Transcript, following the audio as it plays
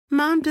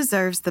Mom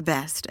deserves the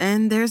best,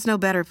 and there's no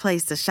better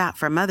place to shop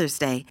for Mother's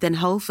Day than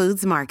Whole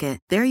Foods Market.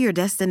 They're your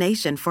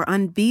destination for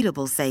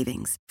unbeatable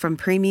savings, from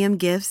premium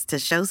gifts to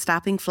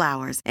show-stopping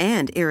flowers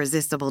and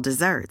irresistible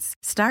desserts.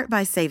 Start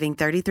by saving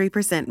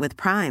 33% with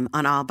Prime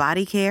on all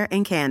body care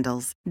and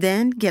candles.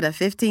 Then get a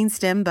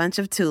 15-stem bunch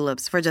of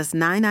tulips for just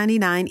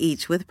 $9.99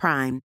 each with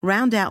Prime.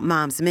 Round out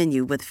Mom's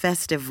menu with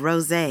festive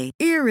rosé,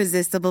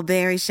 irresistible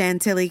berry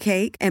chantilly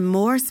cake, and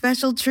more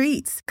special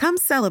treats. Come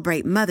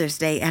celebrate Mother's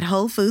Day at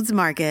Whole Foods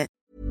Market.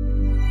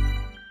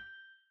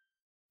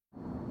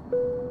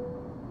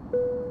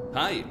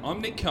 Hey,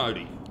 I'm Nick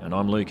Cody. And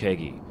I'm Luke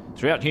Heggie.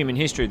 Throughout human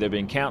history, there have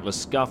been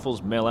countless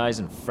scuffles, melees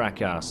and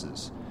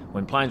fracasses.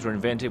 When planes were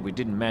invented, we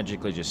didn't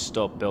magically just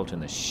stop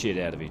belting the shit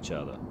out of each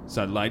other.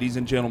 So ladies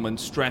and gentlemen,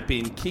 strap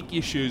in, kick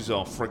your shoes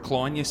off,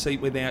 recline your seat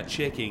without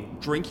checking,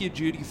 drink your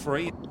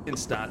duty-free and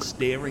start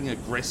staring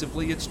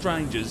aggressively at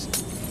strangers.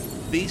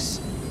 This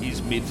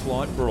is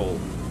Mid-Flight Brawl.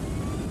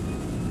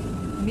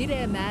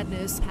 Mid-air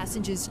madness,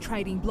 passengers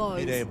trading blows.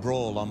 Mid-air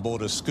brawl on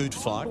board a scoot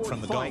flight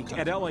from the Gold Coast.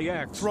 At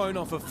LAX. Thrown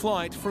off a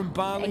flight from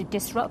Bali. A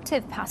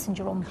disruptive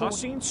passenger on board.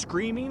 Cussing,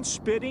 screaming,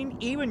 spitting,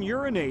 even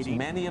urinating.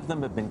 Many of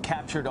them have been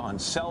captured on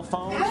cell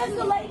phones. Where's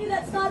the lady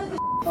that started the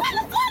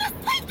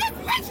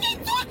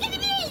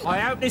I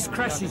hope this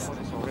crashes.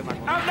 Open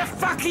the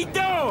fucking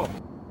door!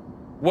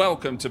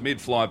 Welcome to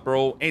Mid-Flight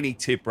Brawl. Any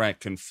tip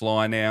rat can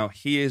fly now.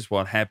 Here's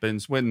what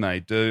happens when they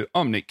do.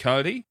 I'm Nick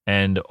Cody.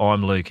 And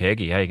I'm Luke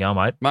Heggie. How you going,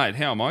 mate? Mate,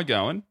 how am I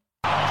going?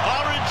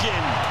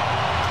 Origin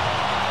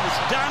is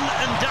done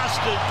and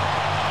dusted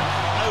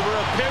over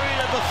a period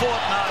of a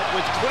fortnight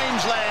with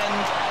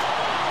Queensland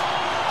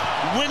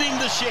winning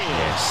the shares.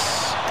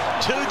 Yes.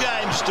 2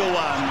 games to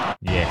 1.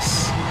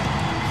 Yes.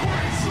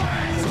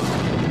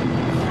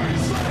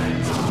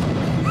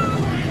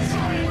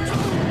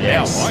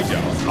 Yes. How am I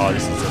going? Oh,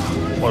 this is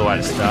what a way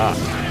to start.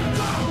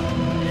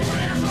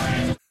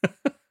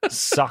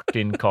 Sucked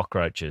in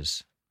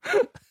cockroaches.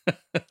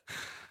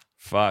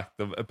 Fuck.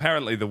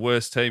 Apparently the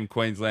worst team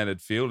Queensland had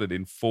fielded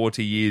in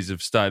 40 years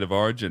of State of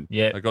Origin.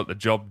 Yeah. They got the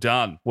job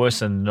done. Worse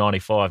than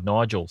 95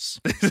 Nigels.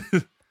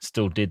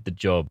 Still did the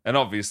job. And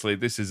obviously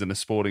this isn't a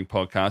sporting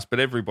podcast, but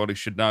everybody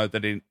should know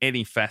that in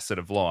any facet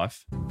of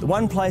life... The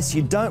one place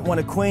you don't want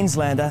a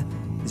Queenslander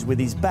is with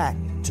his back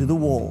to the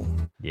wall.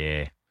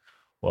 Yeah.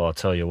 Well, I'll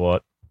tell you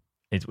what.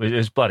 It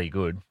was bloody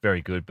good,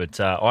 very good. But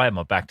I had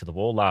my back to the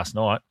wall last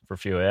night for a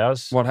few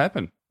hours. What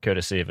happened?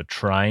 Courtesy of a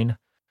train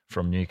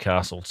from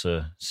Newcastle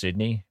to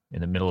Sydney in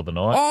the middle of the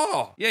night.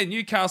 Oh, yeah,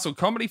 Newcastle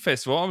Comedy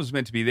Festival. I was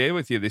meant to be there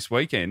with you this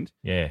weekend.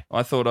 Yeah.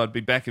 I thought I'd be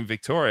back in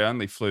Victoria. I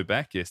only flew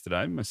back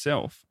yesterday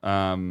myself.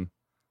 Didn't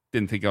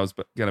think I was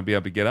going to be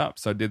able to get up,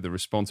 so I did the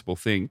responsible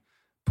thing,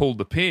 pulled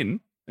the pin,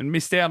 and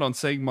missed out on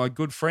seeing my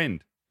good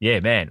friend. Yeah,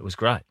 man, it was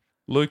great.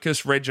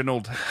 Lucas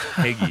Reginald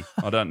Heggie.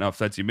 I don't know if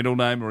that's your middle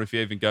name or if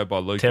you even go by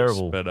Lucas.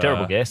 Terrible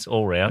guess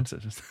all round.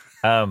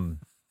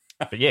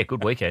 But yeah,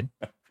 good weekend.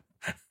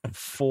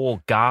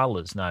 4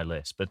 galas, no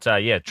less. But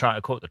yeah,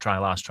 I caught the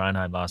last train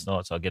home last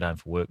night, so I get home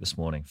for work this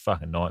morning.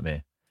 Fucking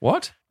nightmare.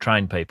 What?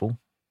 Train people.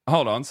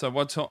 Hold on. So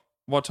what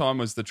time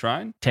was the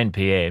train? 10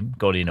 p.m.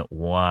 Got in at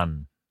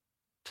 1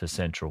 to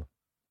Central.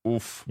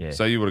 Oof. Yeah.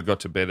 So you would have got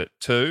to bed at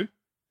 2?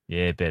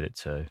 Yeah, bed at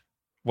 2.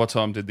 What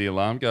time did the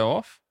alarm go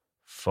off?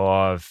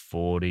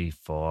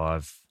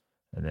 5:45,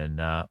 and then...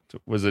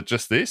 was it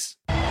just this?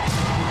 Is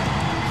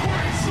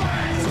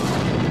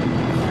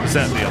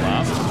that the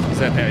alarm? Is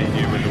that how you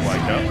knew when to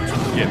wake up?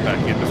 Get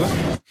back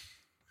into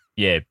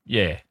it?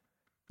 Yeah.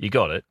 You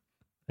got it.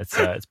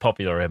 It's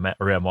popular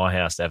around my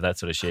house to have that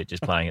sort of shit,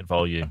 just playing at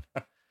volume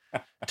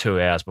 2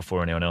 hours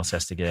before anyone else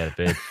has to get out of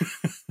bed.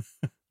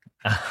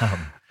 But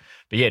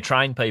yeah,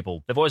 train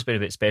people. They've always been a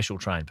bit special,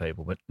 train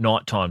people, but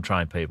nighttime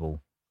train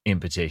people in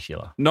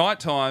particular.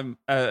 Nighttime,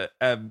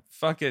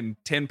 fucking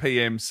 10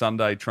 p.m.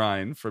 Sunday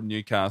train from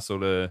Newcastle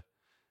to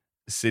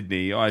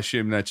Sydney. I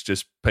assume that's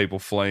just people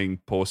fleeing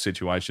poor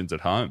situations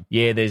at home.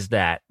 Yeah, there's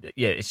that.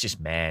 Yeah, it's just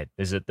mad.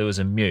 There was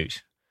a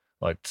mute,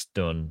 like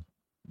doing,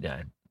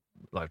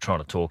 like trying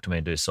to talk to me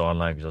and do sign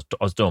language.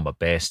 I was doing my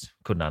best.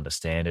 Couldn't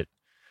understand it.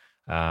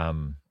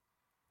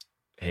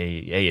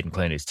 He hadn't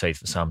cleaned his teeth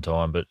for some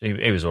time, but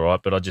he was all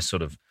right. But I just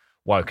sort of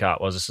woke up.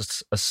 I was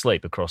just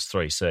asleep across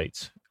 3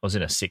 seats. I was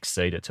in a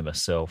 6-seater to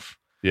myself.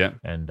 Yeah.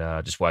 And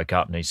just woke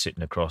up and he's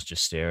sitting across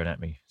just staring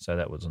at me. So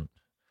that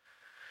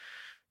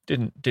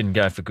didn't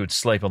go for good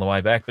sleep on the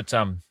way back. But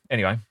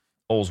anyway,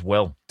 all's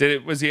well.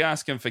 Was he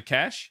asking for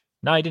cash?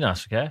 No, he didn't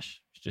ask for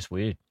cash. It's just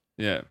weird.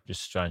 Yeah.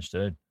 Just a strange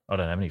dude. I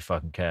don't have any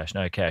fucking cash.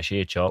 No cash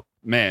here, chop.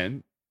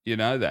 Man, you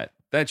know that.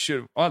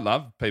 I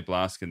love people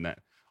asking that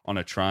on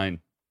a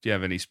train. Do you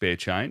have any spare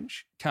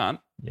change?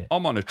 Can't. Yeah.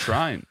 I'm on a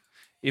train.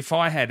 If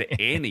I had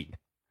any,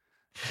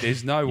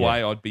 there's no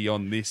way I'd be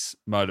on this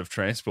mode of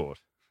transport.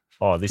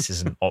 Oh, this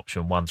isn't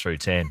option 1 through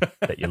 10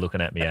 that you're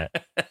looking at me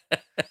at.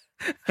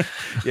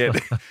 Yeah.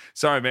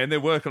 Sorry, man. They're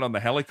working on the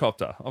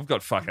helicopter. I've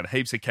got fucking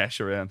heaps of cash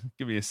around.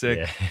 Give me a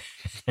sec.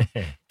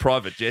 Yeah.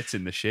 Private jets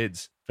in the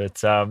sheds.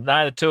 But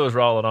no, the tour's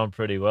rolling on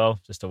pretty well.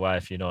 Just away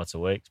a few nights a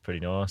week. It's pretty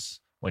nice.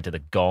 Went to the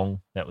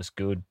Gong. That was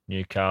good.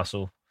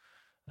 Newcastle.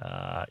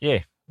 Yeah,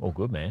 all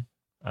good, man.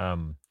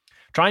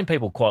 Train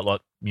people quite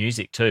like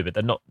music too, but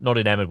they're not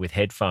enamoured with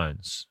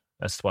headphones.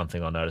 That's the one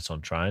thing I notice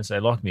on trains. They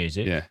like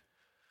music.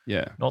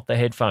 Yeah. Not the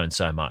headphones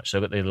so much.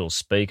 They've got their little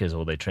speakers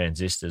or their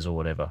transistors or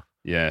whatever.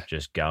 Yeah.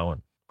 Just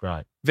going.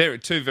 Great.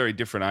 Two very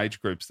different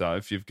age groups, though.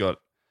 If you've got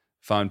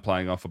phone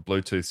playing off a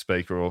Bluetooth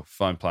speaker or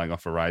phone playing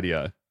off a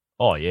radio.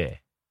 Oh, yeah.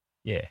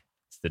 Yeah.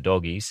 It's the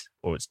doggies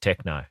or it's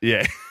techno.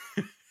 Yeah.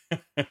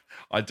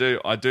 I do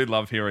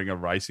love hearing a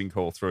racing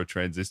call through a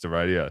transistor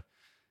radio.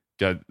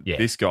 Go,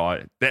 This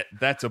guy,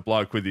 that's a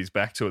bloke with his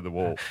back to the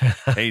wall.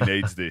 He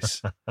needs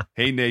this.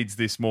 He needs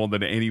this more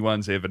than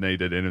anyone's ever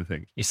needed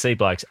anything. You see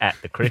blokes at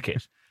the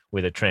cricket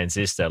with a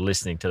transistor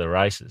listening to the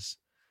races.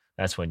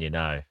 That's when you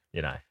know,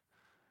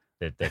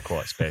 they're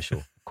quite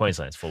special.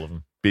 Queensland's full of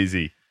them.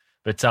 Busy.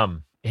 But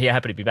here,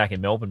 happy to be back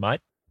in Melbourne,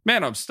 mate.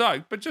 Man, I'm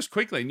stoked. But just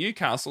quickly,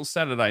 Newcastle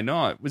Saturday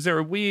night. Was there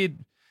a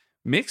weird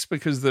mix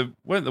because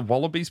weren't the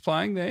Wallabies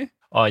playing there?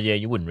 Oh yeah,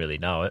 you wouldn't really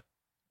know it,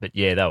 but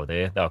yeah, they were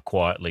there. They were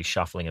quietly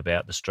shuffling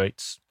about the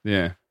streets.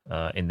 Yeah,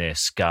 in their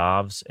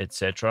scarves,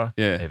 etc.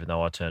 Yeah, even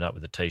though I turned up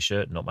with a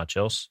t-shirt, not much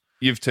else.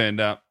 You've turned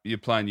up. You're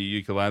playing your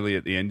ukulele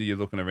at the end. You're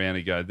looking around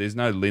and go, "There's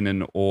no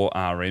linen or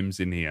RMs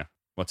in here.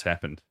 What's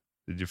happened?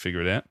 Did you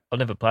figure it out?" I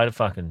never played a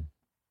fucking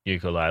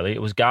ukulele.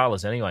 It was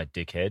galas anyway,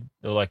 dickhead.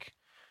 They were like,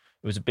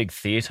 it was a big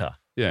theatre.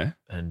 Yeah,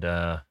 and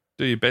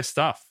do your best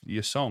stuff.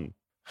 Your song.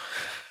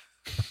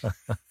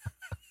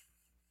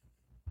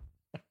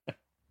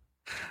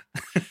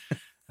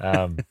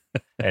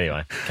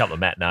 Anyway, a couple of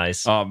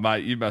matinees. Oh,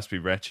 mate, you must be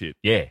ratchet.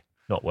 Yeah,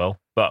 not well.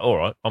 But all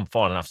right, I'm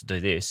fine enough to do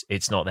this.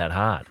 It's not that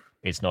hard.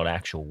 It's not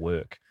actual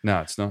work.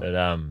 No, it's not. But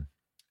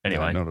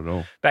anyway, no, not at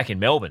all. Back in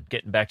Melbourne,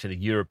 getting back to the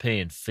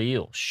European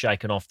feel,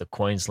 shaking off the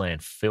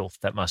Queensland filth.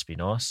 That must be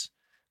nice.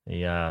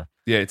 Yeah,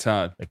 it's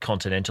hard. The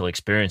continental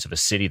experience of a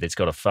city that's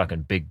got a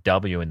fucking big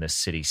W in the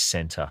city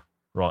centre,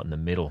 right in the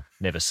middle.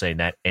 Never seen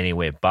that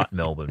anywhere but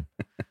Melbourne.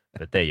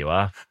 But there you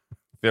are.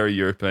 Very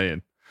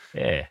European.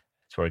 Yeah,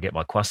 that's where I get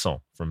my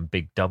croissant from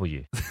Big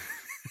W.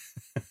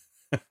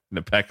 In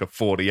a pack of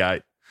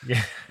 48.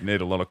 Yeah. You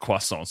need a lot of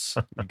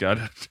croissants. You go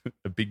to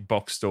a big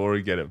box store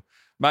and get them.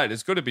 Mate,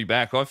 it's good to be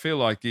back. I feel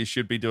like I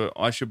should be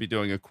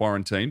doing a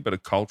quarantine, but a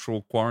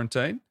cultural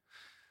quarantine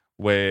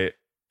where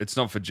it's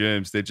not for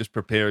germs. They're just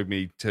preparing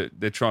me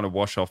they're trying to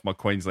wash off my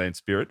Queensland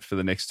spirit for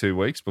the next 2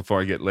 weeks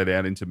before I get let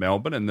out into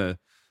Melbourne. And the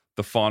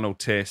final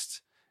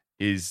test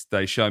is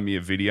they show me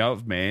a video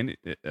of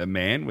a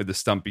man with a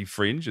stumpy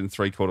fringe and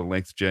 3/4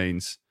 length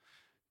jeans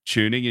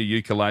tuning a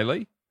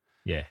ukulele.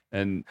 Yeah.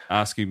 And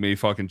asking me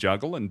if I can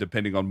juggle, and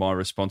depending on my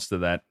response to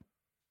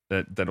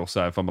that'll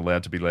say if I'm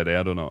allowed to be let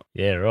out or not.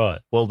 Yeah, right.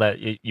 Well,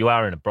 you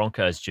are in a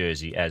Broncos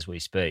jersey as we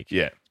speak.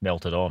 Yeah. It's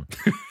melted on.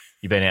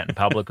 You been out in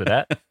public with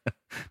that?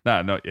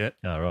 No, not yet.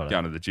 Oh, right.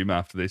 Going to the gym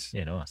after this.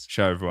 Yeah, nice.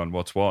 Show everyone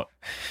what's what.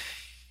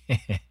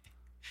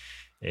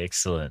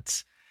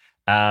 Excellent.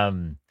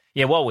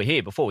 Yeah, while we're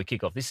here, before we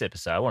kick off this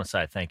episode, I want to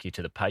say thank you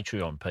to the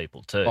Patreon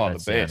people too. Oh,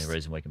 That's the best. The only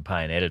reason we can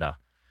pay an editor.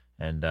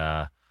 And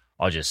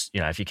I just,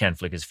 if you can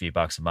flick us a few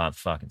bucks a month,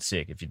 fucking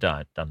sick. If you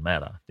don't, doesn't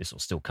matter. This will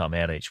still come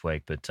out each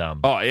week. But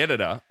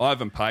editor, I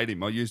haven't paid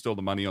him. I used all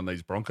the money on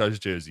these Broncos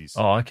jerseys.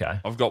 Oh, okay.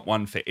 I've got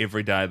one for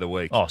every day of the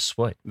week. Oh,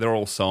 sweet. They're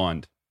all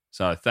signed.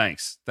 So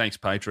thanks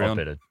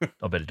Patreon.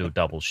 I better do a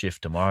double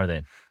shift tomorrow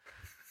then.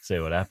 See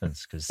what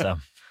happens because seriously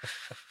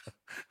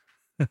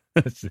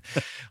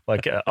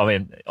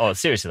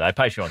though,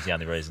 Patreon's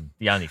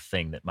the only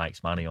thing that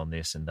makes money on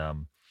this, and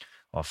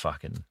I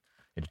fucking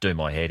it'd do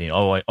my head in.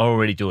 I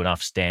already do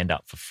enough stand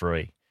up for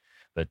free,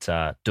 but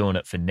doing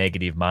it for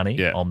negative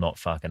money, I'm not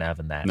fucking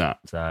having that. No.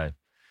 So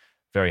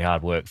very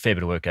hard work, fair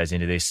bit of work goes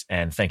into this,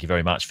 and thank you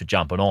very much for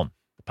jumping on,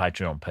 the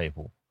Patreon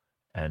people,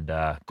 and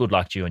good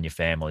luck to you and your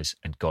families,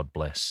 and God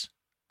bless.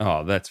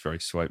 Oh, that's very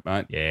sweet,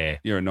 mate. Yeah,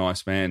 you're a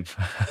nice man.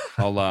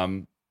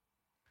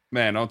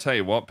 I'll tell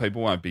you what,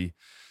 people won't be.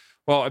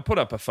 Well, I put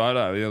up a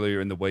photo earlier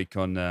in the week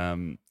on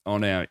our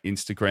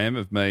Instagram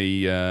of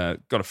me.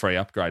 Got a free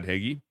upgrade,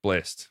 Heggie.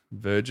 Blessed.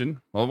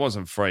 Virgin. Well, it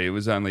wasn't free. It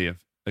was only a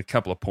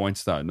couple of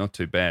points, though. Not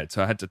too bad.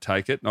 So I had to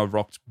take it, and I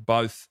rocked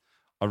both.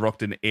 I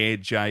rocked an Air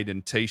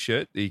Jaden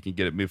T-shirt that you can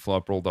get at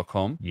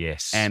midflightbrawl.com.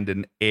 Yes. And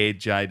an Air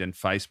Jaden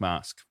face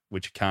mask,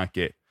 which you can't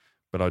get.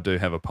 But I do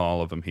have a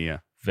pile of them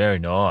here. Very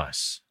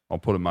nice. I'll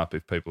put them up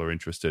if people are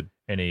interested.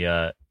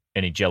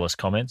 Any jealous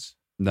comments?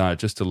 No,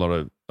 just a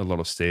lot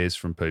of stares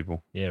from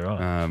people. Yeah,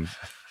 right.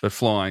 But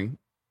flying,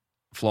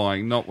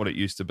 not what it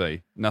used to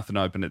be. Nothing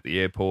open at the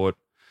airport.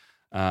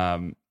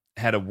 Had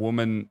a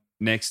woman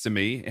next to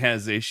me.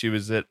 How's this? She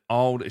was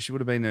she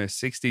would have been in her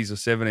 60s or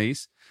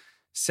 70s.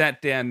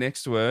 Sat down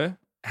next to her,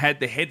 had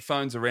the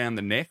headphones around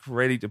the neck,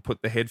 ready to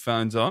put the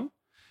headphones on.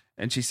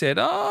 And she said,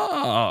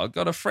 "Oh, I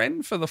got a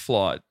friend for the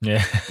flight."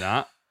 Yeah.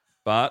 Nah,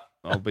 but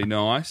I'll be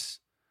nice.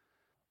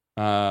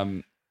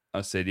 I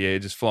said, yeah,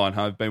 just flying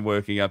home. Been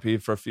working up here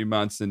for a few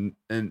months and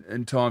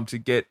time to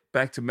get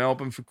back to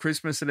Melbourne for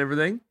Christmas and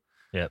everything.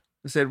 Yep.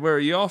 I said, where are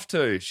you off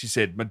to? She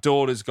said, my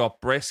daughter's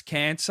got breast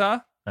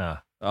cancer.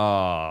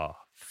 Oh,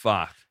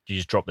 fuck. Did you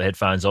just drop the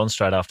headphones on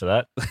straight after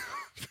that?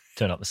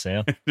 Turn up the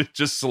sound.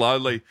 Just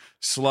slowly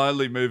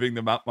moving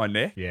them up my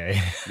neck.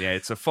 Yeah. Yeah,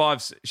 it's a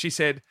 5. She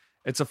said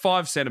it's a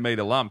 5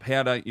 centimeter lump.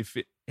 How don't you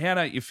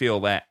feel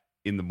that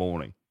in the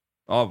morning?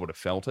 I would have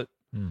felt it.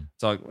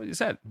 It's like, is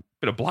that a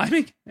bit of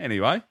blaming?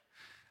 Anyway.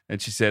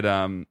 And she said,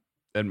 and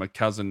my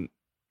cousin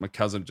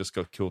just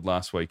got killed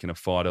last week in a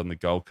fight on the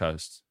Gold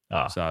Coast.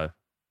 Oh, so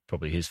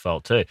probably his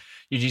fault too.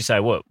 Did you say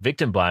what?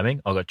 Victim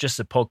blaming? I got just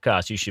the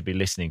podcast you should be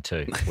listening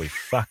to. We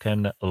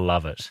fucking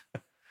love it.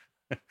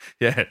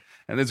 Yeah,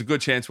 and there's a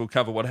good chance we'll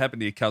cover what happened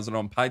to your cousin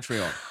on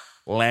Patreon.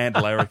 Land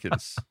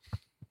larrikins.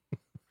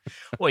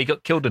 Well, he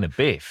got killed in a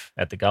biff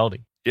at the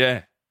Goldie.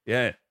 Yeah.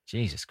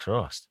 Jesus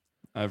Christ.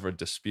 Over a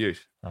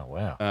dispute. Oh,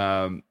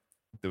 wow.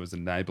 There was a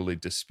neighbourly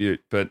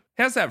dispute. But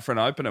how's that for an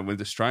opener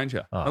with a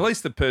stranger? Oh. At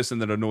least the person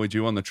that annoyed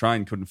you on the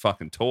train couldn't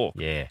fucking talk.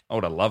 Yeah. I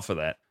would have loved for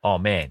that. Oh,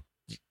 man.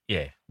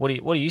 Yeah. What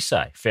do you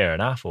say? Fair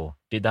enough, or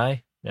did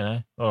they?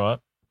 All right.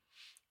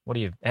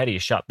 How do you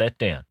shut that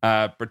down?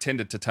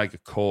 Pretended to take a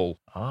call.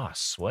 Ah,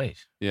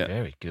 sweet. Yeah.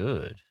 Very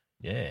good.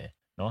 Yeah.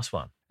 Nice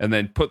one. And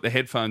then put the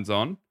headphones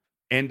on,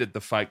 ended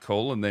the fake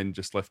call, and then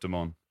just left them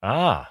on.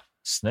 Ah,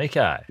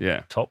 sneako.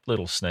 Yeah. Top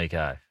little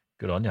sneako.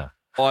 Good on you.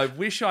 I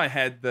wish I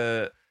had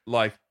Daniel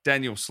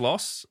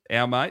Sloss,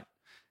 our mate,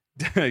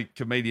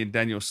 comedian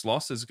Daniel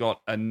Sloss has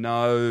got a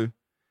no.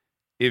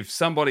 If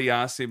somebody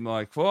asks him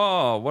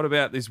whoa, what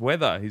about this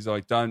weather? He's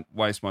like, don't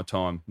waste my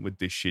time with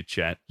this shit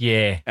chat.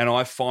 Yeah. And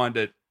I find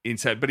it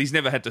insane. But he's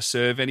never had to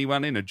serve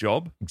anyone in a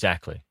job.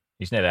 Exactly.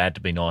 He's never had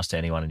to be nice to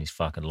anyone in his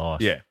fucking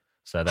life. Yeah.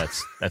 So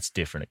that's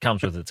different. It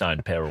comes with its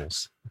own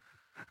perils.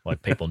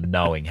 Like people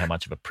knowing how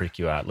much of a prick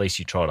you are. At least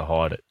you try to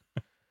hide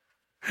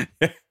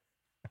it.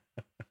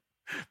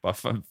 By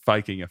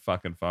faking a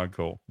fucking phone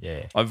call.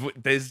 Yeah.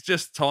 There's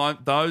just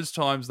those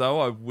times, though,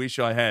 I wish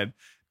I had.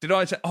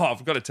 I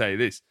forgot to tell you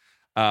this.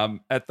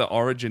 At the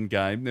Origin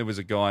game, there was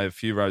a guy a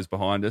few rows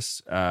behind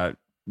us,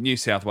 New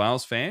South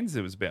Wales fans.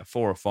 There was about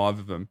 4 or 5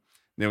 of them.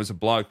 There was a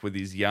bloke with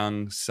his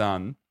young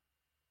son,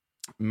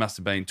 must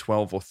have been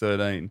 12 or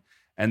 13,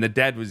 and the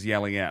dad was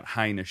yelling out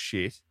heinous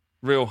shit,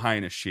 real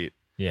heinous shit.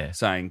 Yeah.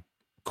 Saying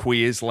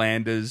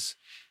Queenslanders,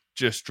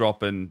 just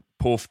dropping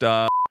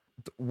poofda,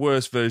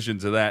 worst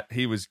versions of that.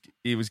 He was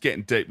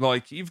getting deep.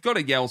 Like, you've got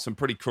to yell some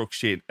pretty crook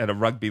shit at a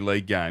rugby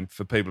league game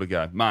for people to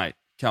go, mate,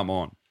 come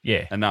on.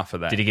 Yeah. Enough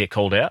of that. Did he get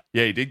called out?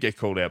 Yeah, he did get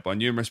called out by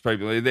numerous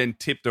people. He then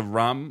tipped a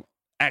rum,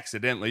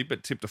 accidentally,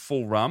 but tipped a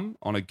full rum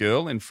on a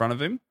girl in front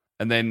of him.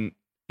 And then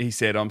he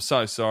said, I'm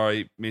so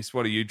sorry, miss,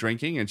 what are you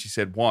drinking? And she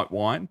said, white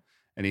wine.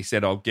 And he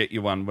said, I'll get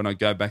you one when I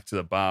go back to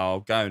the bar. I'll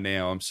go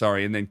now, I'm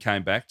sorry. And then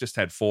came back, just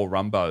had 4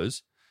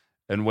 rumbos.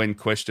 And when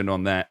questioned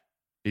on that,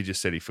 he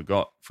just said he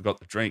forgot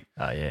the drink.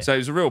 Oh, yeah. So he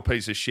was a real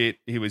piece of shit.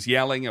 He was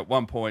yelling. At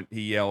one point,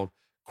 he yelled,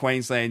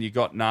 Queensland, you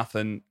got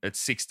nothing. It's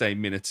 16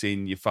 minutes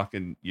in,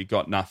 you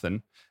got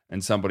nothing.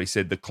 And somebody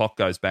said, the clock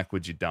goes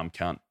backwards, you dumb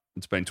cunt.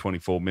 It's been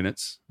 24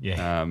 minutes.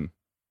 Yeah.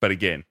 But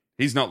again,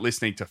 he's not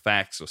listening to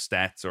facts or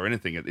stats or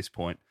anything at this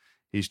point.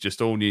 He's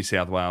just all New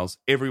South Wales.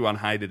 Everyone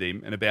hated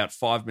him. And about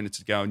 5 minutes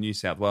ago, a New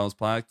South Wales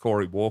player,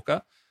 Corey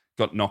Walker,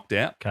 got knocked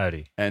out.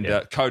 Cody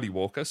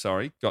Walker,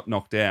 got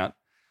knocked out.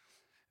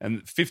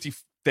 And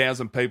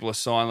 50,000 people are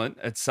silent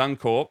at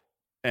Suncorp.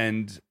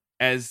 And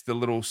as the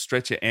little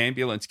stretcher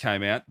ambulance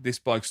came out, this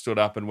bloke stood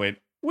up and went,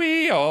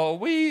 we are.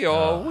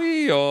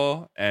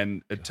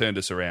 And it turned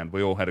us around.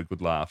 We all had a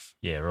good laugh.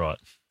 Yeah, right.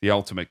 The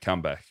ultimate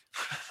comeback.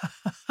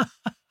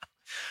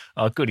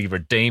 Oh, good. He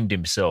redeemed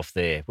himself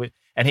there.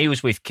 And he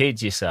was with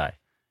kids, you say?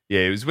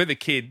 Yeah, he was with a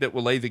kid that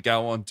will either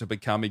go on to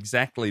become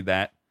exactly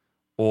that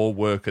or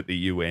work at the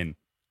UN.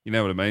 You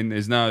know what I mean?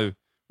 There's no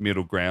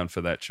middle ground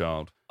for that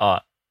child. I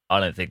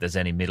don't think there's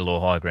any middle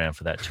or high ground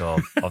for that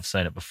child. I've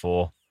seen it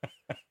before.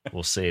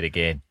 We'll see it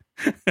again.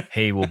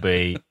 He will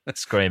be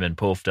screaming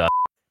poofed up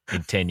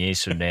in 10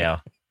 years from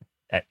now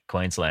at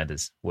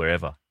Queenslanders,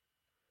 wherever.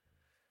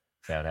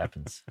 That's how it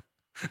happens.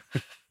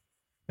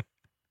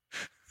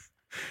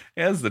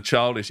 How's the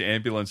childish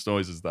ambulance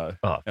noises, though?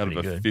 Oh, out of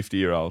a good.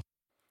 50-year-old.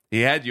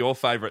 He had your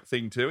favourite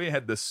thing, too. He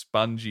had the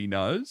spongy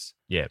nose.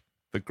 Yeah.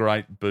 The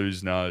great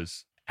booze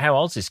nose. How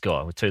old's this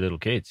guy with 2 little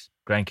kids?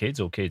 Grandkids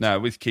or kids? No,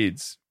 with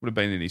kids. Would have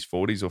been in his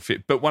 40s or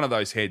 50. But one of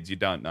those heads you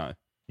don't know.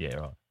 Yeah,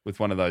 right. With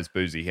one of those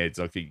boozy heads,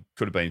 like he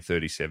could have been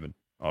 37.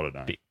 I don't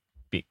know.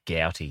 Bit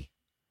gouty.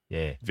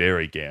 Yeah.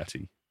 Very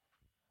gouty.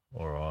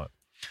 All right.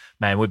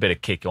 Man, we better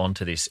kick on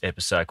to this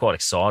episode. Quite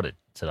excited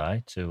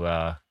today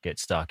to get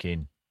stuck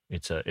in.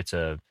 It's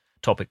a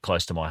topic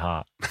close to my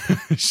heart.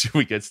 Should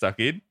we get stuck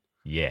in?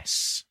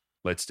 Yes.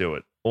 Let's do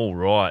it. All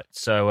right.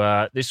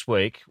 So this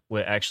week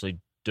we're actually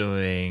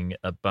doing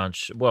a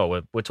bunch.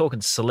 Well, we're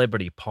talking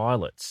celebrity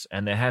pilots,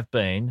 and there have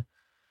been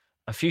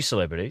a few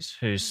celebrities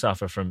who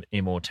suffer from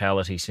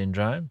immortality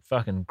syndrome.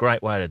 Fucking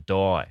great way to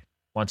die.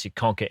 Once you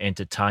conquer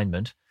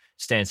entertainment,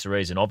 stands to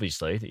reason,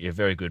 obviously, that you're a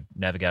very good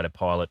navigator,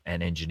 pilot,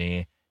 and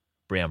engineer.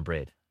 Brown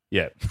bread.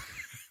 Yeah.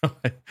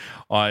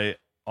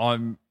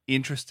 I'm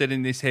interested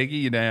in this, Heggie.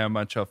 You know how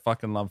much I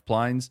fucking love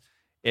planes.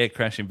 Air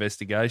Crash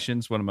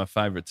Investigations, one of my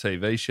favourite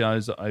TV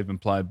shows. I even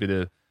play a bit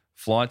of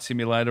Flight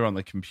Simulator on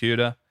the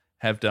computer.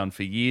 Have done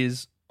for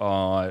years.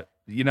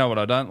 You know what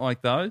I don't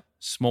like, though?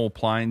 Small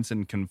planes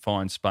and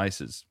confined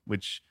spaces,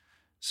 which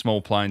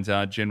small planes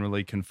are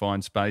generally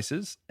confined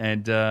spaces.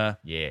 And a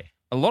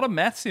lot of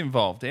maths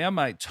involved. Our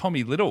mate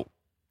Tommy Little,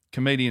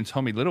 comedian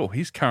Tommy Little,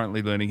 he's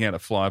currently learning how to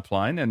fly a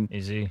plane. And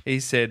is he? He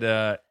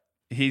said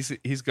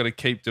he's got to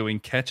keep doing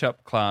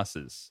catch-up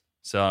classes.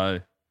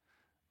 So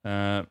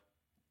don't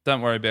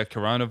worry about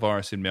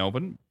coronavirus in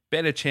Melbourne.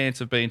 Better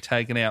chance of being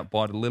taken out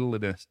by the little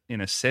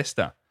in a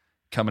Cessna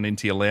coming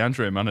into your lounge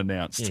room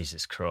unannounced.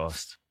 Jesus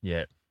Christ.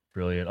 Yeah,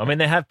 brilliant. I mean,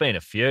 there have been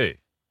a few.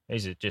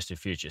 These are just a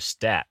future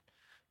stat.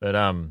 But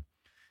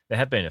there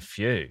have been a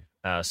few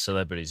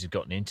celebrities who've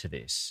gotten into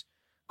this.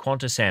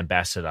 Qantas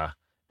ambassador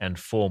and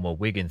former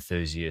wig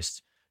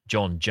enthusiast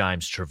John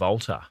James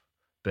Travolta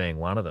being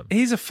one of them.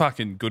 He's a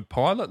fucking good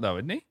pilot, though,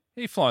 isn't he?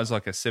 He flies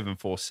like a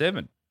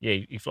 747. Yeah,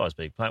 he flies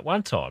big plane.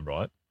 One time,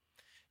 right,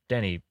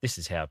 Danny, this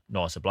is how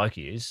nice a bloke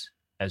he is,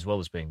 as well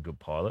as being a good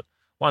pilot.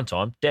 One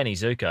time, Danny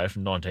Zuko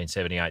from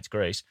 1978's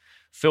Greece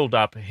filled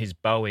up his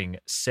Boeing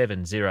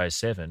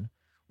 707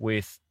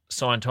 with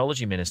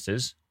Scientology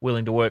ministers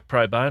willing to work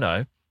pro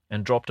bono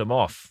and dropped them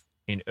off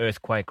in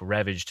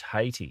earthquake-ravaged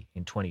Haiti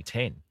in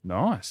 2010.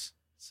 Nice.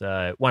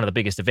 So one of the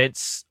biggest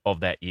events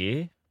of that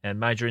year and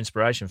major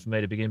inspiration for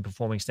me to begin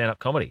performing stand-up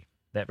comedy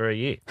that very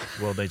year.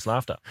 The world needs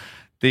laughter.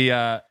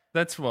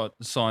 That's what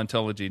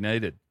Scientology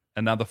needed,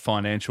 another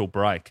financial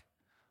break.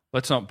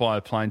 Let's not buy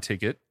a plane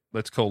ticket.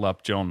 Let's call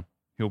up John.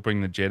 He'll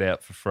bring the jet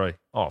out for free.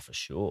 Oh, for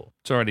sure.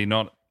 It's already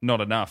not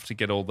enough to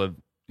get all the,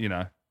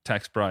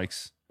 tax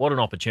breaks. What an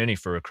opportunity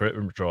for a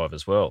recruitment drive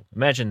as well.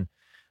 Imagine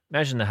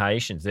the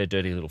Haitians, their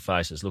dirty little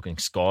faces looking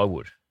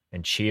skyward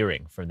and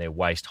cheering from their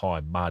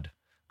waist-high mud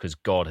because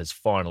God has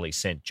finally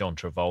sent John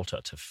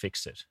Travolta to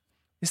fix it.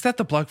 Is that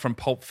the bloke from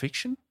Pulp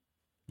Fiction?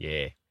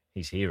 Yeah,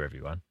 he's here,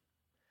 everyone.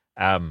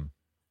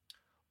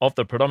 Of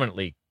the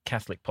predominantly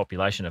Catholic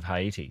population of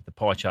Haiti, the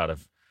pie chart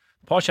of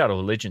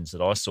religions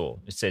that I saw,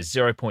 it says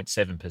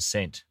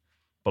 0.7%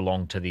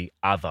 belong to the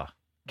other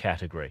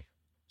category.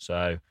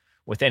 So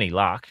with any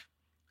luck,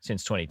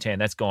 since 2010,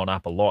 that's gone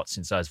up a lot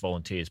since those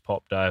volunteers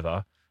popped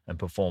over and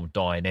performed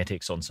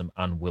Dianetics on some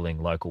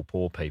unwilling local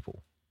poor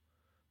people.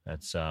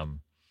 That's I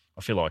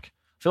feel like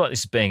this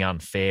is being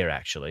unfair,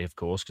 actually, of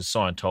course, because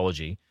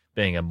Scientology,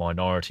 being a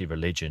minority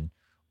religion,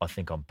 I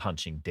think I'm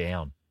punching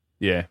down.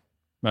 Yeah,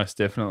 most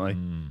definitely.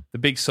 The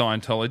big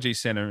Scientology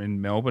centre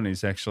in Melbourne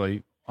is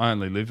actually, I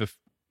only live,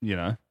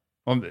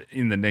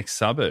 in the next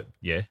suburb.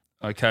 Yeah.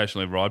 I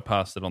occasionally ride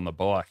past it on the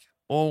bike.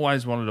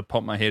 Always wanted to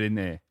pop my head in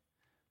there,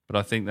 but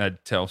I think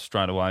they'd tell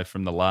straight away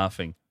from the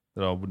laughing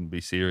that I wouldn't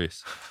be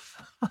serious.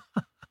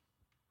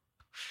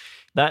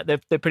 They're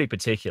pretty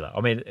particular.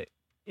 I mean,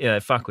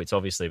 fuckwits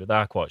obviously, but they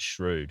are quite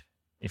shrewd.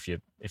 If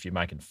you're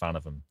making fun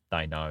of them,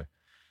 they know.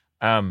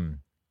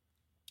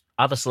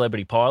 Other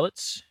celebrity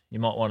pilots you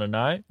might want to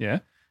know. Yeah.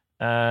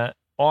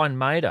 Iron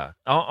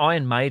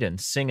Maiden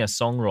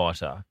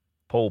singer-songwriter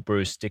Paul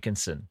Bruce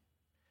Dickinson.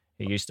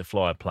 He used to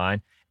fly a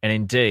plane and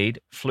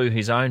indeed flew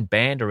his own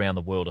band around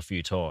the world a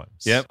few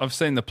times. Yeah, I've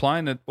seen the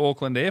plane at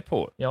Auckland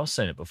Airport. Yeah, I've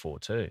seen it before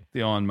too.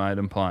 The Iron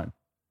Maiden plane.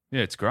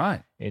 Yeah, it's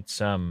great.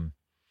 It's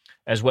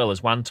as well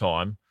as one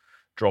time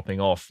dropping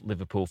off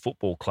Liverpool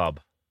Football Club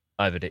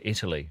over to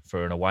Italy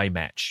for an away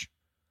match.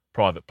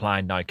 Private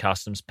plane, no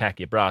customs. Pack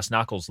your brass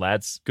knuckles,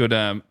 lads. Good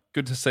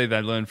to see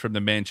they learned from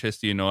the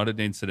Manchester United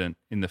incident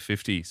in the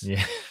 50s.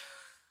 Yeah.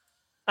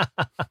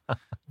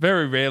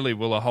 Very rarely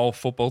will a whole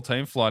football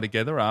team fly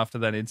together after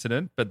that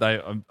incident, but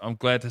I'm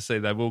glad to see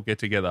they will get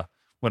together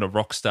when a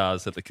rock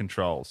star's at the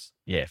controls.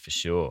 Yeah, for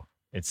sure.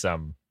 It's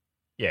you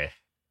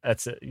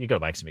got to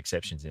make some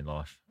exceptions in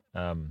life.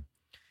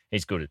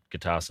 He's good at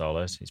guitar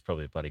solos. He's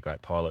probably a bloody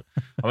great pilot.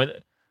 I mean,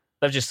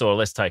 they've just thought,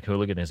 let's take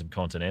hooliganism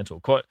continental.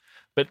 Quite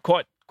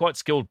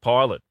skilled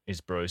pilot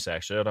is Bruce,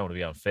 actually. I don't want to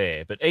be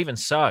unfair. But even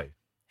so,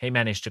 he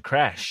managed to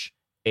crash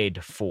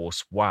Ed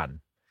Force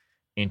One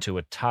into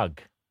a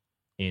tug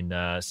in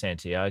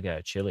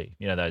Santiago, Chile.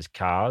 You know, those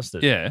cars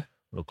that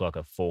look like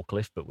a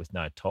forklift but with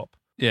no top?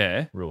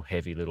 Yeah. Real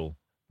heavy little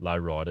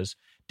lowriders.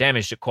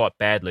 Damaged it quite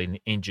badly and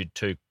injured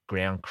 2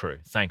 ground crew.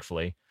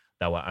 Thankfully,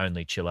 they were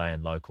only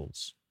Chilean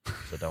locals,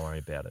 so don't worry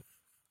about it.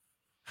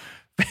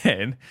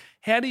 Man,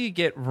 how do you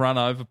get run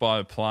over by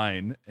a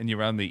plane and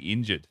you're only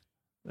injured?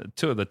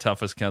 2 of the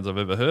toughest cunts I've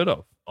ever heard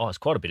of. Oh, it's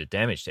quite a bit of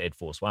damage to Ed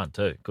Force One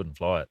too. Couldn't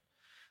fly it.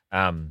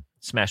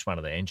 Smashed one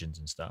of the engines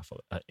and stuff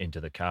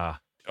into the car.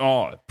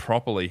 Oh,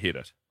 properly hit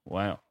it.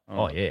 Wow.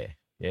 Oh yeah.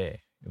 It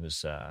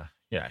was,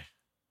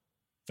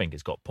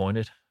 fingers got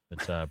pointed,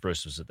 but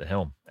Bruce was at the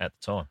helm at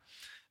the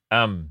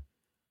time.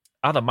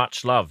 Other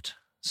much-loved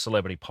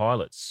celebrity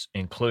pilots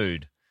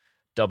include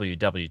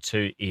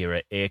WW2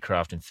 era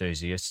aircraft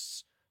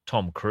enthusiasts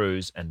Tom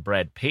Cruise and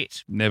Brad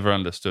Pitt. Never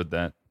understood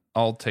that.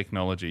 Old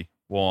technology.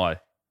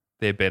 Why?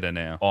 They're better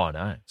now. Oh, I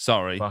know.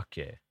 Sorry. Fuck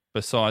yeah.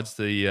 Besides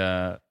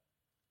the,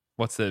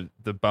 what's the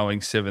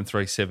Boeing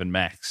 737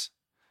 MAX?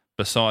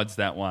 Besides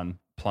that one,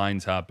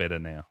 planes are better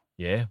now.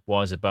 Yeah.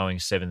 Why is a Boeing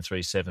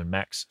 737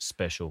 MAX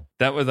special?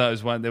 That were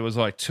those one. There was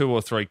like 2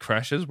 or 3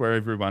 crashes where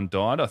everyone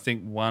died. I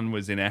think one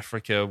was in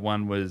Africa,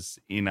 one was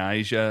in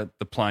Asia.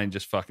 The plane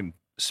just fucking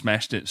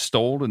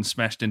stalled and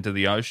smashed into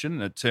the ocean.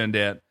 And it turned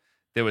out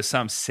there was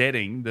some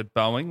setting that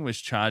Boeing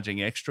was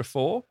charging extra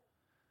for.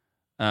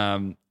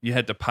 You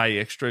had to pay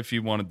extra if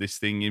you wanted this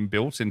thing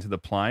inbuilt into the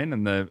plane,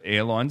 and the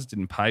airlines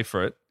didn't pay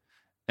for it.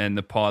 And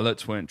the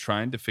pilots weren't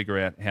trained to figure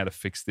out how to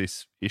fix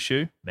this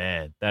issue.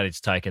 Man, that is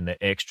taking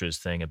the extras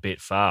thing a bit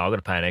far. I've got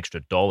to pay an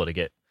extra $1 to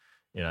get,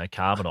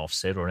 carbon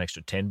offset, or an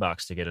extra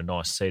 $10 to get a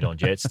nice seat on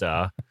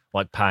Jetstar,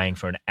 like paying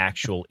for an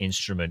actual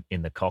instrument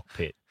in the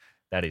cockpit.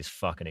 That is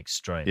fucking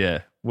extreme.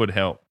 Yeah, would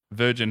help.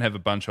 Virgin have a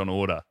bunch on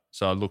order,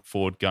 so I look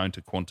forward going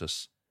to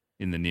Qantas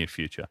in the near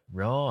future.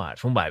 Right.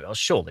 Well, maybe,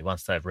 surely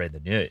once they've read the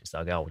news,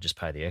 they'll go, we'll just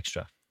pay the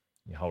extra.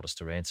 You hold us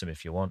to ransom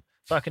if you want.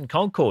 Fucking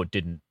Concorde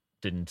didn't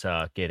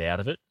get out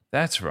of it.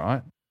 That's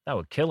right. They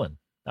were killing.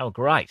 They were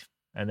great.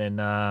 And then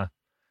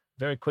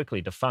very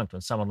quickly defunct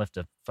when someone left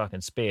a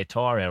fucking spare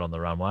tyre out on the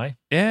runway.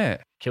 Yeah.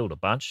 Killed a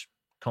bunch.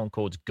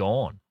 Concorde's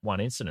gone. One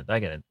incident. They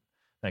get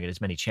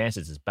as many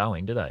chances as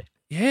Boeing, do they?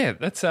 Yeah,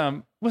 that's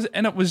and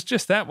it was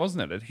just that,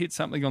 wasn't it? It hit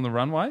something on the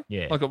runway.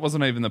 Yeah. Like it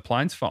wasn't even the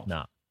plane's fault.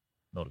 No,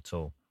 not at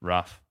all.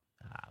 Rough.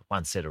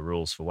 One set of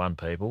rules for one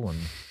people and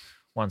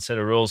one set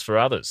of rules for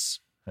others.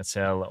 That's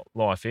how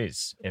life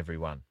is,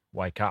 everyone.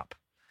 Wake up.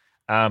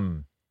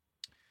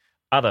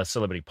 Other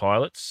celebrity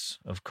pilots,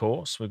 of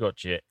course. We've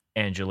got your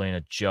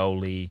Angelina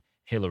Jolie,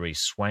 Hilary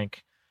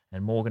Swank,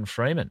 and Morgan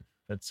Freeman.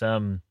 But,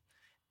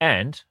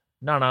 and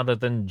none other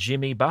than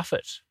Jimmy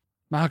Buffett.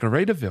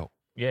 Margaritaville.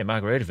 Yeah,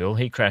 Margaritaville.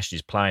 He crashed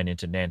his plane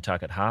into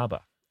Nantucket Harbour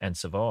and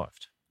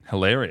survived.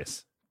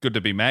 Hilarious. Good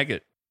to be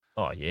maggot.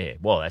 Oh, yeah.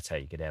 Well, that's how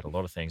you get out a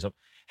lot of things.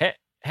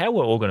 How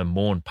we're all going to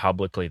mourn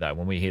publicly, though,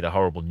 when we hear the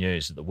horrible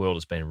news that the world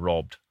has been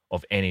robbed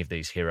of any of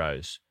these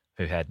heroes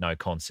who had no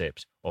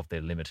concept of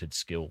their limited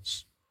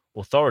skills.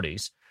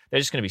 Authorities, they're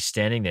just going to be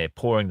standing there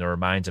pouring the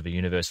remains of a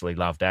universally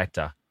loved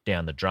actor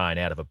down the drain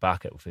out of a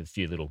bucket with a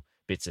few little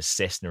bits of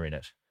Cessna in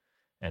it.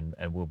 And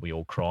we'll be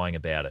all crying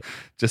about it.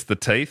 Just the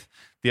teeth.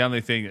 The only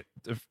thing,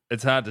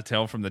 it's hard to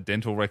tell from the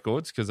dental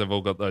records because they've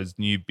all got those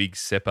new big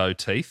Seppo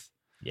teeth.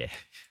 Yeah.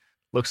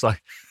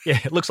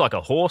 It looks like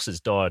a horse has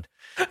died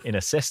in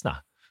a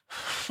Cessna.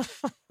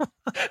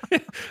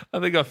 I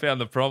think I found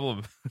the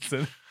problem. It's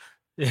an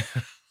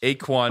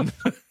equine.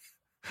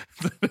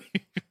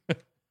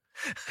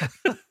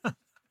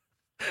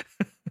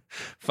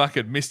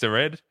 Fucking Mr.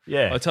 Ed.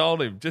 Yeah. I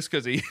told him just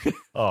because he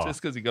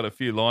got a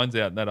few lines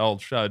out in that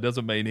old show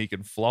doesn't mean he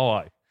can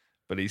fly.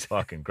 But he's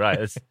fucking great.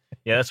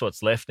 That's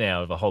what's left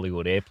now of a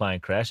Hollywood airplane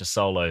crash, a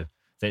solo.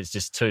 It's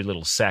just 2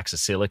 little sacks of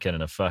silicon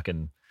and a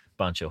fucking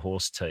bunch of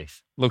horse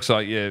teeth. Looks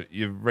like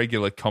your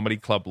regular comedy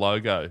club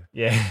logo.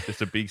 Yeah.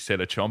 Just a big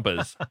set of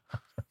chompers.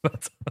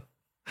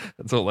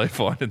 That's all they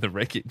find in the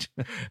wreckage.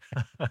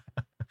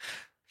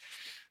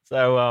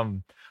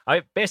 So,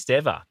 best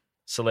ever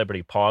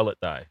celebrity pilot,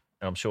 though,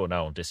 and I'm sure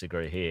no one will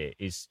disagree here,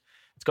 it's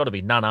got to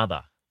be none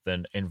other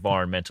than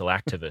environmental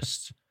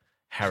activist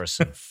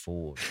Harrison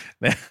Ford.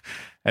 Now,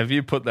 have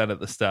you put that at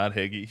the start,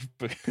 Heggie?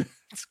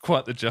 It's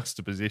quite the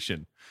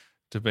juxtaposition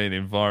to be an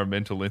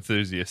environmental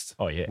enthusiast.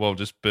 Oh, yeah. While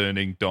just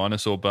burning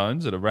dinosaur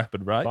bones at a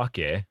rapid rate. Fuck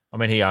yeah. I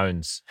mean, he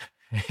owns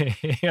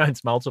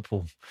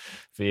multiple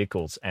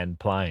vehicles and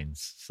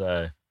planes.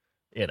 So,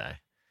 you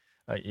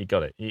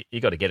got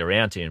to get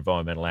around to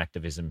environmental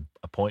activism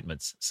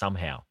appointments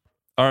somehow.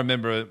 I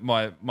remember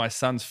my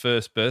son's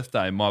first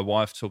birthday, my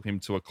wife took him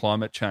to a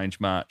climate change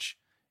march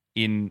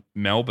in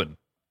Melbourne.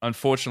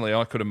 Unfortunately,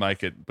 I couldn't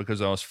make it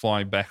because I was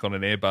flying back on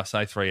an Airbus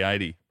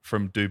A380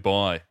 from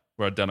Dubai,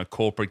 where I'd done a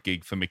corporate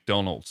gig for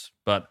McDonald's.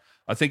 But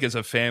I think as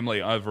a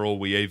family, overall,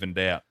 we evened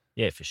out.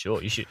 Yeah, for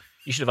sure. You should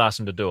have asked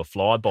him to do a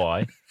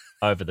flyby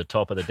over the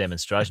top of the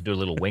demonstration, do a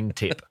little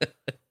wingtip.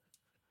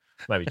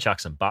 Maybe chuck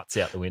some butts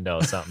out the window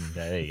or something.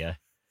 Yeah, there you go.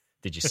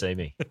 Did you see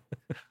me?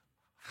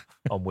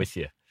 I'm with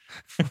you.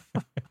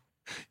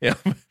 Yeah,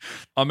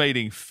 I'm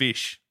eating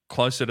fish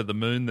closer to the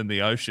moon than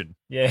the ocean.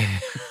 Yeah.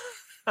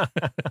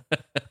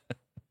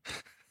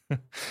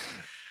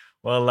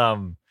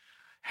 Well,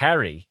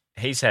 Harry,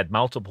 he's had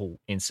multiple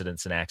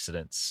incidents and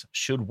accidents.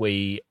 Should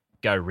we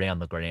go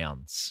round the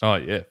grounds? Oh,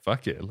 yeah.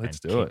 Fuck yeah. Let's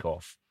do it. Kick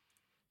off.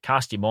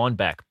 Cast your mind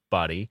back,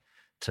 buddy,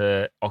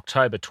 to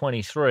October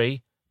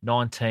 23,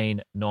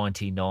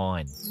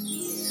 1999.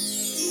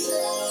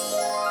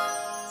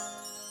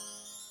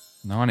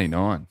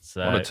 99.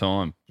 So, what a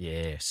time.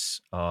 Yes.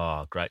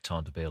 Oh, great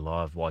time to be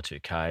alive.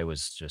 Y2K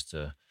was just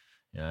a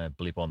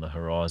blip on the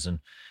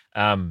horizon.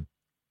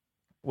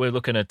 We're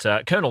looking at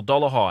Colonel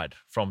Dollarhide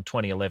from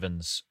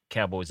 2011's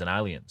Cowboys and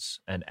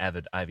Aliens, an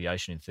avid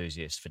aviation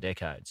enthusiast for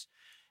decades.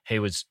 He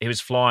was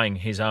flying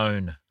his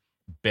own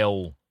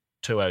Bell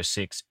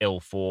 206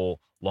 L4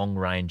 Long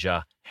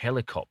Ranger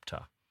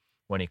helicopter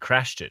when he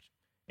crashed it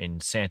in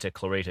Santa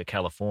Clarita,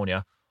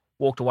 California.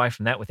 Walked away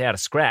from that without a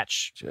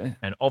scratch. Gee.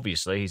 And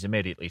obviously he's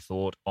immediately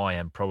thought, I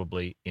am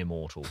probably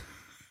immortal.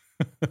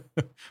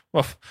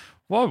 Well,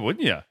 why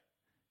wouldn't you?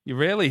 You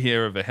rarely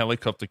hear of a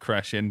helicopter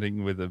crash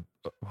ending with a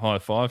high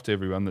five to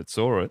everyone that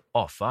saw it.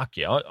 Oh, fuck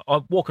yeah.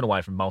 Walking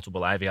away from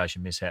multiple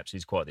aviation mishaps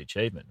is quite the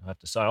achievement, I have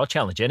to say. I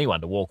challenge anyone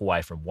to walk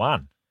away from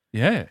one.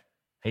 Yeah.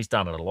 He's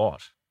done it a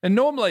lot. And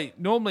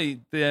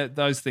normally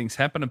those things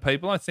happen to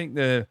people. I think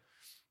there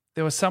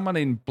was someone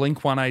in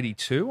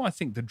Blink-182, I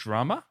think the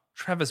drummer,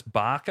 Travis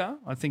Barker,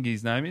 I think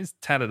his name is,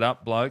 tatted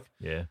up bloke.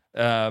 Yeah.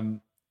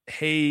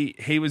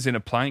 He was in a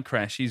plane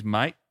crash. His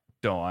mate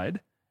died.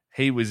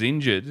 He was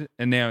injured,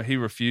 and now he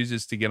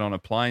refuses to get on a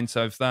plane.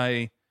 So if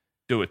they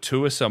do a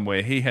tour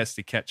somewhere, he has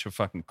to catch a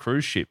fucking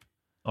cruise ship.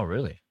 Oh,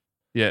 really?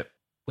 Yeah.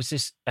 Was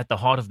this at the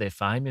height of their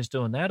fame is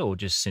doing that, or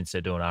just since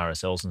they're doing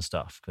RSLs and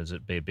stuff? Because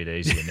it'd be a bit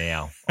easier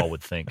now, I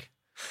would think.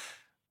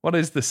 What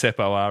is the Seppo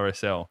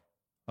RSL?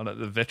 On at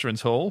the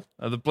Veterans Hall?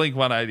 Are the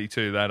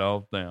Blink-182 that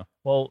old now?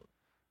 Well,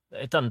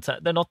 it doesn't.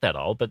 They're not that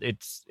old, but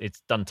it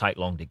doesn't take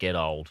long to get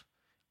old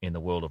in the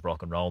world of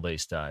rock and roll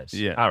these days.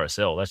 Yeah.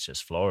 RSL, that's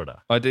just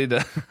Florida. I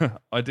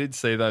did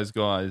see those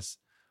guys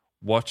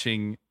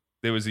watching.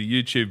 There was a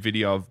YouTube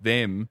video of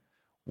them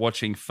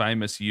watching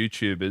famous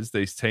YouTubers,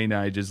 these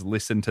teenagers,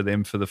 listen to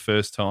them for the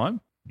first time.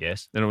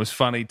 Yes. And it was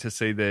funny to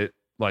see that,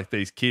 like,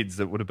 these kids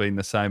that would have been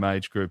the same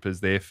age group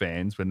as their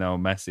fans when they were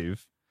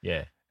massive.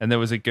 Yeah. And there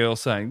was a girl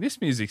saying, "This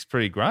music's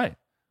pretty great.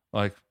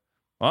 Like,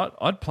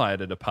 I'd play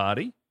it at a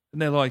party."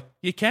 And they're like,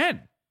 "You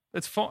can.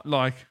 It's fine.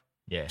 Like,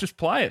 yeah, just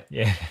play it."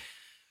 Yeah.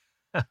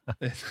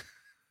 It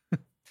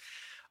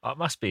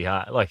must be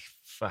hard. Like,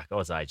 fuck, I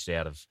was aged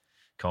out of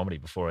comedy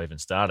before I even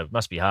started. It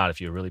must be hard if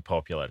you're really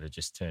popular to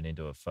just turn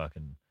into a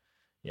fucking,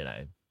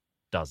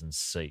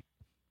 dozen-seat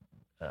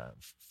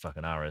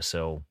fucking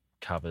RSL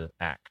cover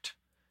act,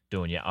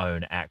 doing your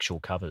own actual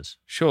covers.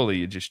 Surely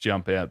you just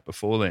jump out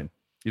before then.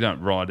 You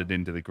don't ride it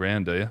into the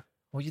ground, do you?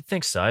 Well, you'd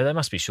think so. They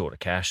must be short of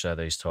cash, though,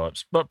 these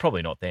types. But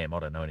probably not them. I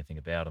don't know anything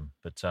about them.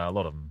 But a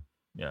lot of them,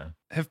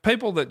 Have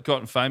people that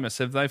gotten famous,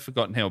 have they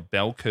forgotten how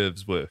bell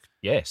curves work?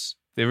 Yes.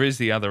 There is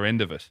the other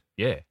end of it.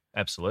 Yeah,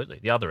 absolutely.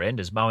 The other end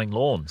is mowing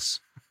lawns.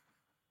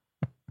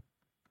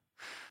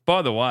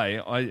 By the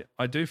way,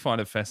 I do find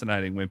it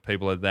fascinating when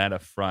people are that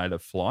afraid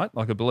of flight.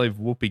 Like, I believe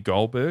Whoopi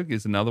Goldberg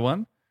is another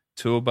one.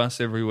 Tour bus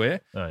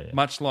everywhere. Oh, yeah.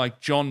 Much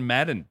like John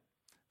Madden,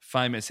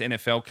 famous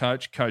NFL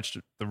coach, coached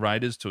the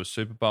Raiders to a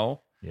Super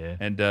Bowl. Yeah.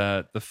 And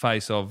the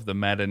face of the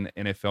Madden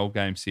NFL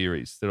game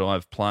series that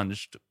I've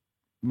plunged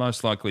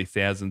most likely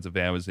thousands of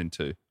hours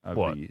into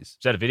over the years. Is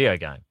that a video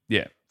game?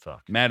 Yeah.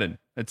 Fuck. Madden.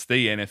 It's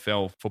the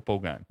NFL football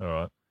game. All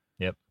right.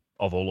 Yep.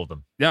 Of all of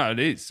them. No, it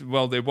is.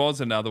 Well, there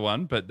was another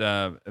one, but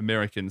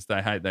Americans,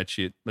 they hate that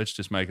shit. Let's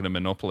just make it a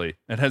monopoly.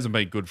 It hasn't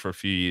been good for a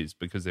few years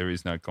because there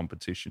is no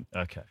competition.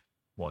 Okay.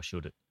 Why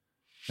should it?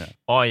 No.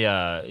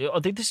 I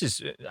think this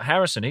is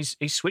Harrison.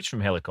 He switched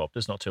from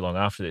helicopters not too long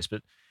after this,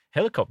 but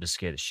helicopters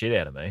scare the shit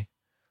out of me.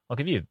 Like,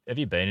 have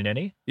you been in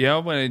any? Yeah, I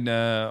went in.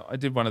 I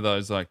did one of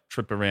those like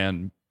trip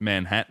around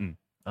Manhattan.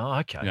 Oh,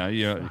 okay.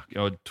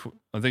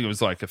 I think it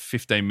was like a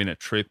 15-minute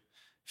trip,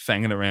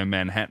 fanging around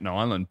Manhattan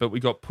Island. But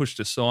we got pushed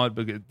aside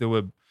because there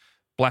were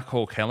Black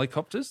Hawk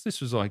helicopters. This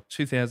was like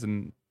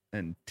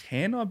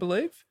 2010, I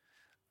believe.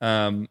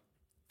 And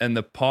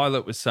the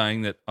pilot was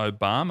saying that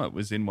Obama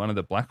was in one of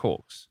the Black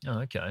Hawks. Oh,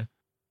 okay.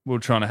 We were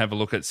trying to have a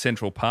look at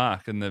Central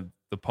Park, and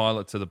the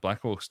pilots of the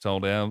Black Hawks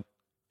told our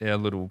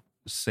little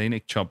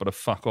scenic chopper to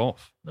fuck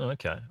off. Oh,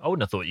 okay. I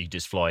wouldn't have thought you could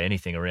just fly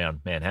anything around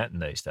Manhattan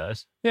these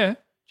days. Yeah.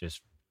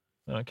 Just,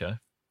 okay.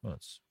 Well,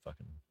 it's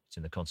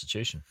in the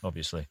Constitution,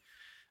 obviously.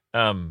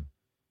 I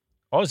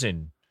was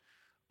in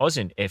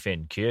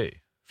FNQ,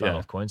 Far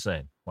North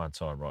Queensland, one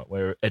time, right,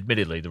 where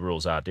admittedly the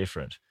rules are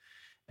different.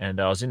 And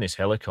I was in this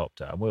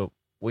helicopter, and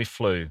we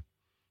flew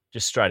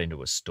just straight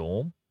into a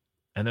storm.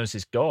 And there was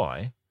this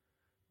guy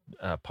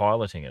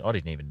piloting it. I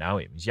didn't even know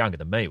him. He's younger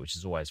than me, which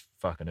has always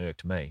fucking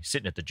irked me.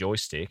 Sitting at the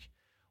joystick,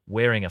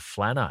 wearing a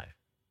flannel.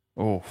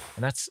 Oh,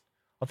 and I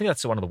think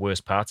that's one of the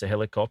worst parts of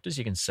helicopters.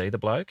 You can see the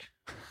bloke.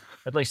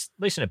 At least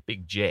in a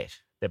big jet,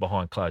 they're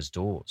behind closed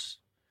doors.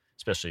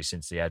 Especially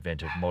since the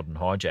advent of modern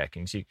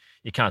hijackings,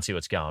 you can't see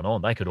what's going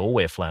on. They could all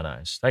wear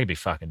flannels. They could be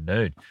fucking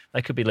nude.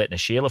 They could be letting a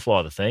Sheila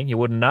fly the thing. You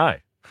wouldn't know.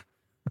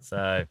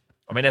 So,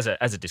 I mean, as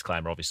a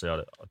disclaimer, obviously,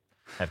 I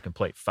have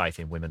complete faith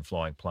in women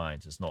flying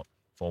planes. It's not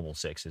formal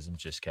sexism,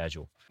 just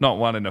casual. Not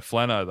one in a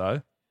flannel,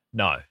 though.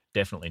 No,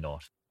 definitely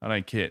not. I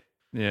don't care.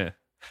 Yeah.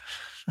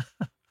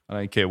 I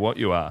don't care what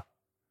you are.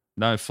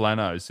 No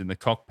flannels in the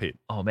cockpit.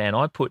 Oh, man,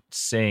 I put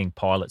seeing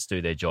pilots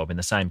do their job in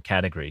the same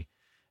category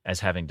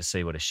as having to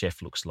see what a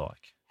chef looks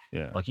like.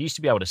 Yeah. Like, you used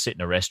to be able to sit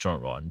in a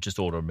restaurant, right, and just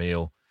order a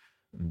meal.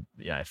 And,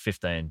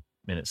 15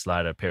 minutes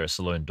later, a pair of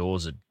saloon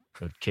doors would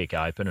kick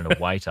open and a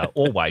waiter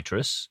or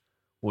waitress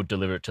would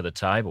deliver it to the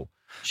table.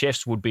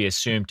 Chefs would be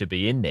assumed to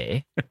be in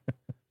there,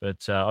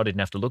 but I didn't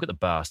have to look at the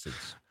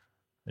bastards.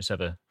 Just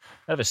have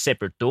a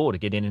separate door to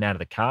get in and out of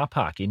the car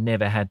park. You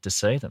never had to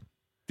see them.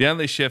 The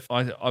only chef,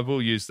 I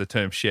will use the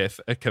term chef,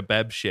 a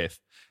kebab chef.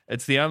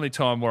 It's the only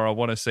time where I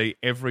want to see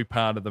every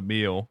part of the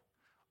meal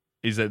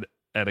is at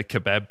a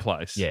kebab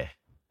place. Yeah.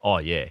 Oh,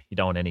 yeah. You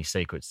don't want any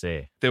secrets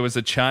there. There was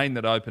a chain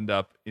that opened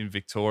up in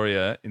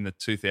Victoria in the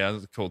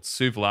 2000s called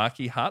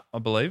Souvlaki Hut, I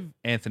believe.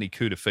 Anthony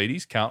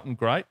Koutafidis, Carlton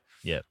great,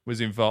 was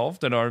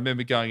involved. And I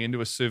remember going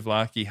into a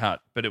Souvlaki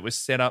Hut, but it was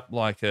set up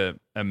like a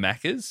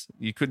Macca's.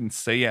 You couldn't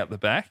see out the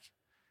back.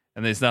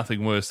 And there's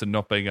nothing worse than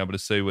not being able to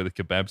see where the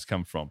kebabs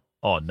come from.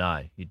 Oh,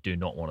 no. You do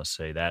not want to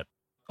see that.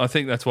 I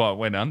think that's why it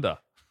went under.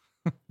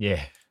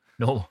 Yeah.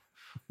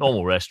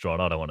 Normal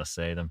restaurant, I don't want to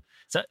see them.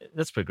 So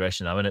that's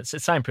progression. I mean, it's the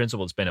same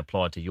principle that's been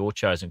applied to your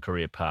chosen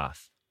career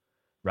path,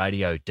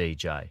 radio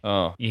DJ.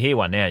 Oh. You hear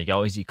one now, you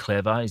go, is he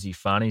clever? Is he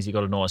funny? Has he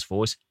got a nice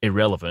voice?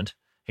 Irrelevant.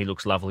 He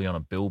looks lovely on a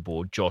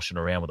billboard, joshing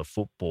around with a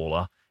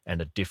footballer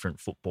and a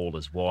different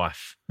footballer's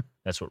wife.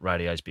 That's what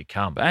radio's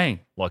become. Bang.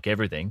 Like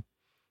everything,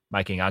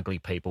 making ugly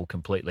people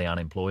completely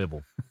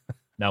unemployable.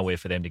 Nowhere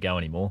for them to go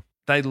anymore.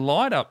 They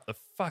light up the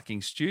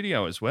fucking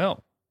studio as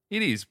well.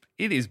 It is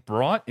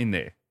bright in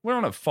there. We're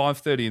on at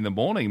 5:30 in the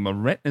morning. My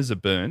retinas are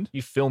burned.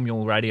 You film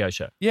your radio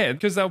show. Yeah,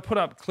 because they'll put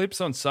up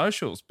clips on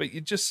socials, but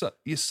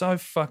you're so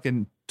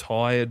fucking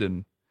tired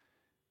and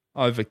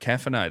over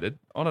caffeinated.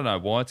 I don't know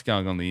why it's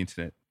going on the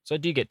internet. So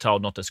do you get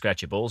told not to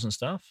scratch your balls and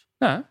stuff?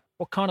 No.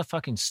 What kind of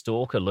fucking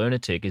stalker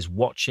lunatic is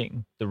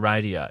watching the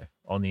radio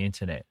on the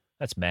internet?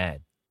 That's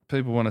mad.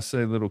 People want to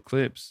see little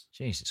clips.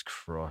 Jesus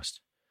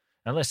Christ.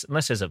 Unless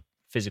there's a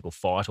physical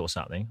fight or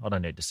something, I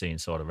don't need to see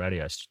inside a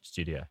radio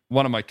studio.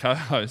 One of my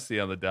co-hosts the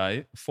other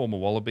day, former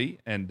Wallaby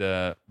and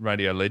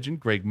radio legend,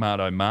 Greg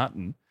Mardo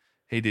Martin,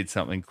 he did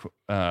something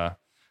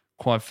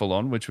quite full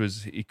on, which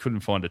was he couldn't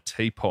find a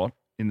teapot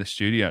in the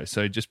studio.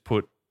 So he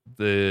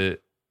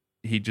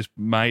just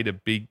made a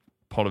big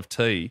pot of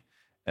tea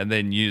and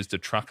then used a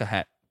trucker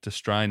hat to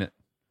strain it,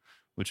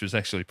 which was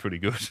actually pretty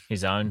good.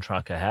 His own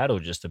trucker hat or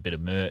just a bit of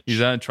merch?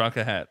 His own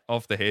trucker hat,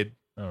 off the head.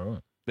 All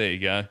right. There you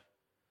go.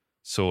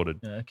 Sorted.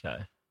 Okay.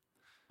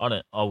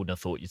 I wouldn't have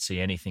thought you'd see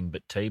anything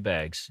but tea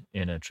bags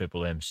in a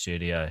Triple M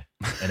studio.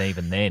 And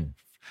even then,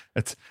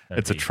 it's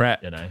a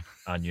trap.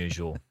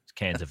 Unusual. It's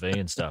cans of V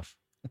and stuff.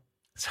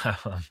 So,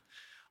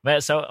 I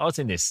was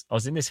in this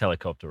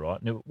helicopter, right?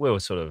 And we were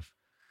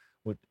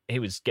he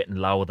was getting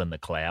lower than the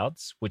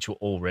clouds, which were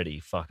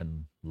already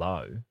fucking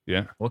low.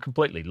 Yeah. We're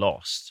completely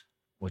lost,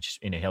 which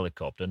in a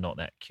helicopter, not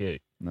that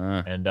cute.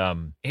 No.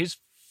 And he's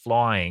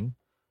flying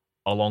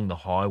along the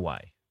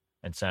highway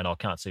and saying, I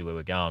can't see where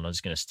we're going. I'm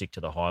just going to stick to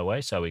the highway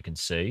so we can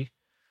see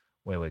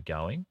where we're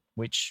going,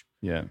 which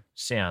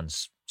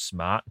sounds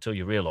smart until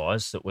you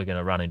realise that we're going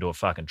to run into a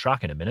fucking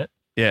truck in a minute.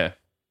 Yeah.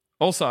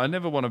 Also, I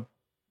never want a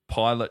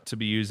pilot to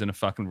be using a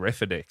fucking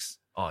Refidex.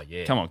 Oh,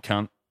 yeah. Come on,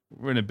 cunt.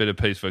 We're in a better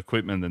piece of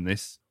equipment than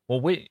this.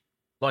 Well,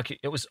 I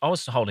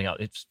was holding up,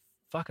 it's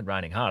fucking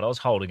raining hard. I was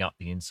holding up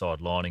the inside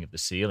lining of the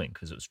ceiling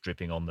because it was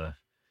dripping on the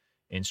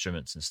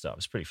instruments and stuff. It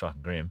was pretty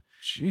fucking grim.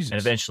 Jesus.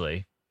 And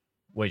eventually,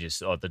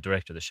 the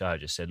director of the show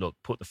just said, look,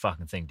 put the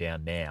fucking thing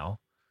down now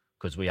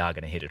because we are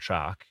going to hit a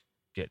truck.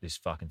 Get this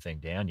fucking thing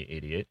down, you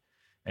idiot.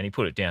 And he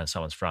put it down in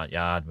someone's front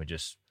yard and we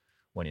just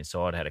went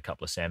inside, had a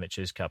couple of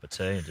sandwiches, cup of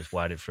tea and just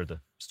waited for the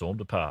storm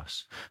to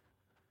pass.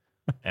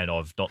 And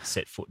I've not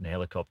set foot in a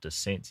helicopter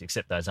since,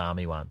 except those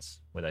army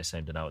ones where they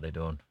seem to know what they're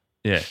doing.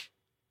 Yeah.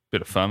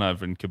 Bit of fun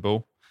over in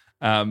Kabul.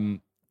 How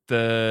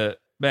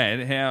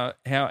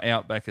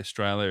outback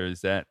Australia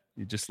is that?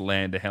 You just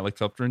land a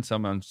helicopter in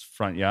someone's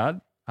front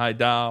yard. Hey,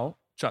 Dale,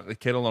 chuck the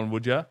kettle on,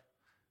 would you?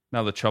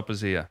 Another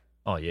chopper's here.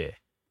 Oh, yeah.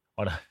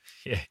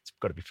 It's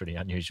got to be pretty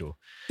unusual.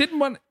 Didn't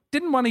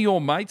one of your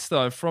mates,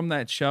 though, from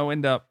that show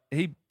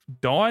he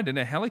died in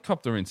a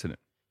helicopter incident?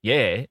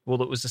 Yeah.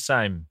 Well, it was the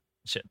same.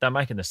 They're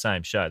making the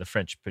same show. The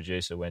French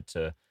producer went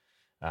to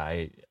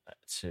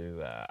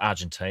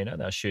Argentina.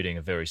 They were shooting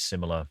a very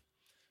similar,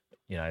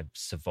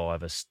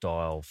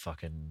 Survivor-style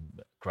fucking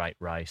Great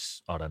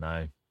Race, I don't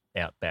know,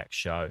 outback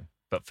show,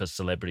 but for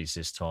celebrities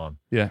this time.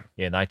 Yeah.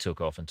 Yeah, and they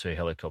took off and two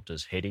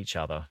helicopters hit each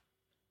other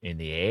in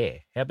the air.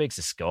 How big's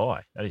the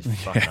sky? That is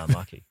fucking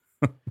unlucky.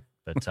 But,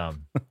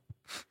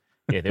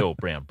 they're all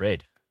brown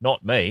bread.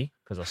 Not me,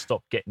 because I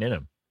stopped getting in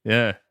them.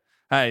 Yeah.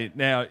 Hey,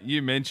 now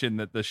you mentioned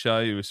that the show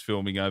you was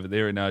filming over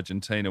there in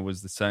Argentina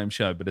was the same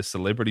show, but a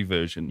celebrity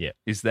version. Yeah.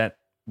 Is that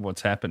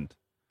what's happened?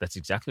 That's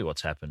exactly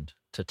what's happened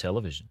to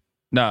television.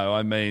 No,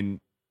 I mean,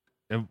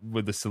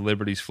 with the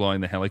celebrities flying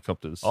the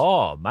helicopters.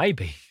 Oh,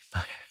 maybe.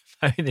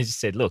 Maybe they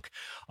just said, look,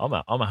 I'm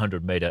a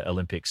 100-metre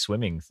Olympic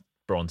swimming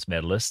bronze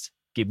medalist.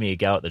 Give me a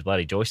go at the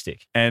bloody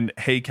joystick. And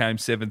he came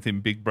 7th in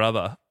Big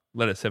Brother.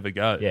 Let us have a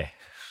go. Yeah.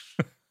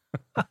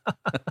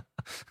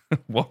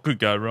 What could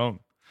go wrong?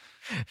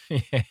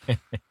 Yeah.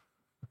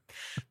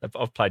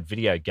 I've played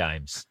video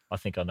games. I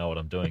think I know what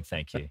I'm doing.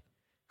 Thank you.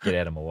 Get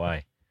out of my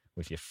way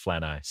with your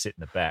flano. Sit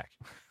in the back.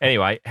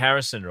 Anyway,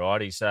 Harrison,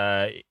 right? He's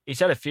had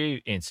a few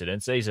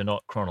incidents. These are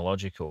not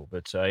chronological,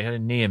 but he had a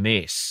near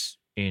miss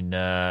in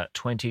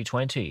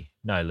 2020,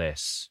 no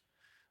less.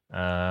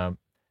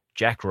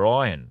 Jack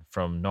Ryan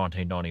from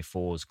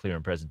 1994's Clear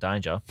and Present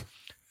Danger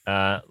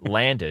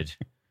landed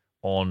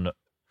on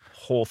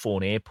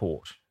Hawthorne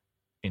Airport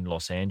in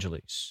Los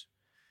Angeles.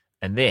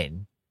 And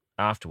then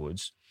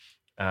afterwards,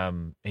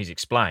 he's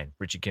explained,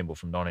 Richard Kimball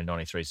from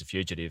 1993's The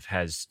Fugitive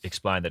has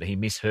explained that he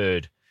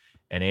misheard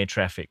an air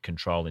traffic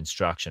control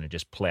instruction and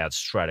just ploughed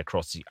straight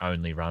across the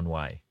only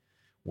runway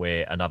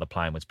where another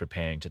plane was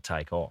preparing to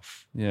take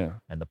off. Yeah.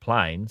 And the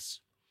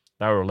planes,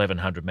 they were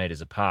 1,100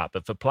 metres apart.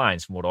 But for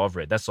planes, from what I've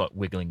read, that's like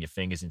wiggling your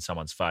fingers in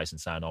someone's face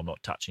and saying, I'm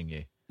not touching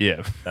you.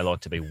 Yeah. They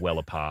like to be well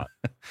apart.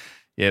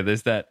 Yeah,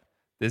 there's that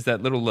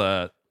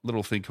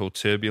little thing called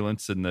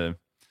turbulence in the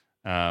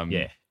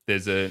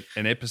There's an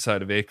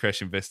episode of Air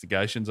Crash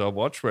Investigations I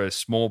watched where a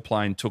small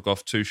plane took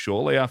off too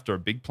shortly after a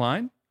big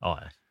plane. Oh,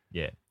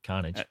 yeah,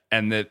 carnage.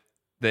 And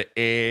the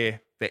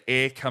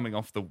air coming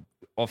off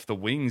the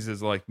wings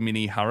is like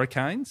mini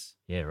hurricanes.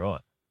 Yeah,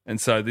 right. And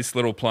so this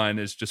little plane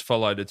has just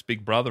followed its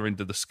big brother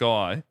into the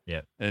sky.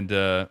 Yeah. And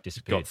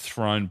got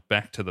thrown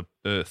back to the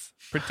earth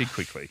pretty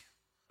quickly.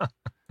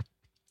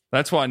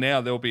 That's why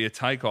now there'll be a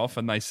takeoff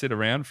and they sit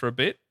around for a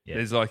bit. Yeah.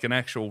 There's like an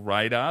actual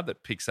radar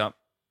that picks up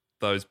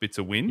those bits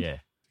of wind. Yeah.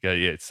 Go,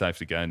 yeah, it's safe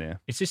to go now.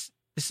 This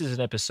is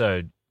an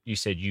episode you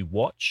said you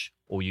watch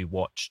or you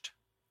watched?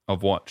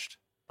 I've watched.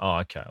 Oh,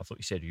 okay. I thought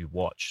you said you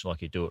watch,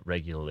 like you do it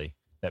regularly,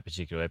 that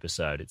particular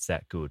episode. It's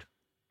that good.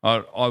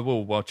 I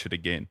will watch it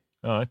again.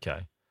 Oh,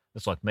 okay.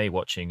 It's like me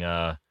watching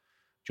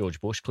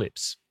George Bush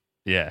clips.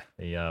 Yeah.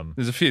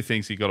 There's a few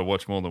things you got to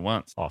watch more than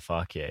once. Oh,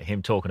 fuck yeah.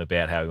 Him talking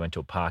about how he went to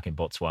a park in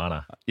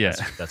Botswana. Yeah.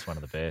 That's one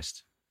of the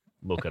best.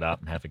 Look it up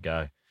and have a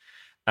go.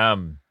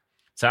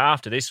 So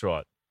after this,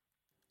 right,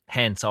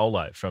 Han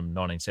Solo from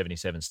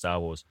 1977 Star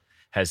Wars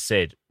has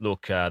said,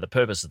 look, the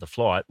purpose of the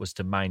flight was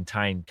to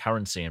maintain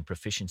currency and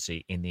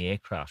proficiency in the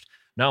aircraft.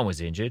 No one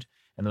was injured,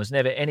 and there was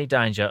never any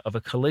danger of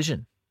a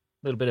collision.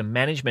 A little bit of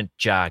management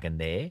jargon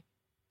there,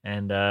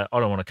 and I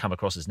don't want to come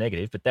across as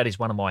negative, but that is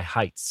one of my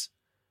hates,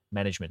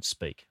 management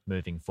speak,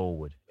 moving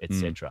forward,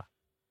 etc.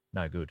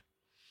 No good.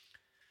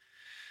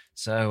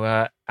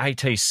 So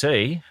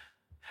ATC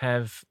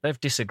they've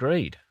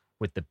disagreed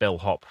with the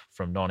bellhop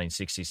from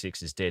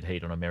 1966's Dead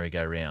Heat on a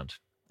Merry-Go-Round.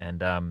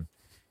 And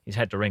he's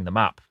had to ring them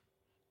up,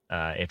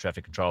 air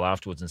traffic control,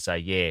 afterwards and say,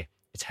 yeah,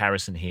 it's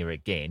Harrison here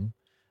again.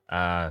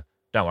 Don't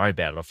worry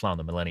about it. I've flown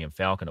the Millennium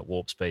Falcon at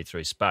warp speed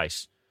through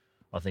space.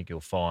 I think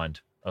you'll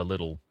find a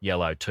little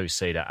yellow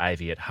two-seater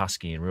Aviat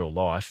Husky in real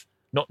life.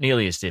 Not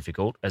nearly as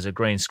difficult as a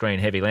green screen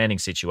heavy landing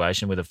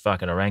situation with a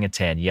fucking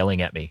orangutan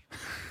yelling at me.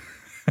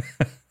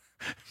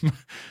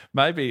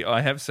 Maybe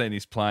I have seen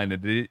his plane.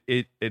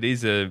 It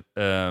is a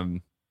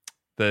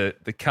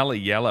the colour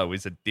yellow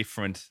is a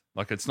different,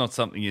 like it's not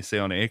something you see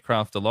on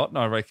aircraft a lot. And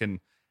I reckon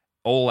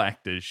all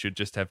actors should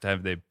just have to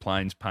have their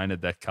planes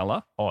painted that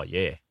colour. Oh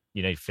yeah,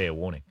 you need fair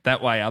warning.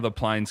 That way, other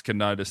planes can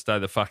know to stay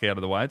the fuck out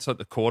of the way. It's like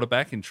the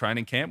quarterback in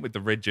training camp with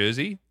the red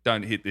jersey.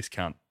 Don't hit this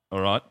cunt.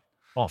 All right.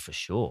 Oh, for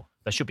sure.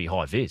 They should be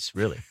high vis,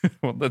 really.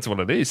 Well, that's what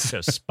it is.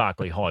 Just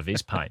sparkly high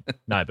vis paint.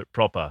 No, but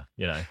proper,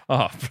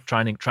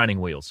 training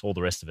wheels, all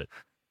the rest of it.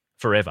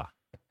 Forever.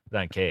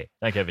 Don't care.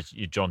 Don't care if it's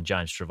your John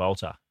James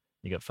Travolta.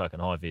 You got fucking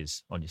high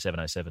vis on your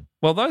 707.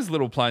 Well, those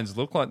little planes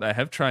look like they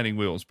have training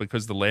wheels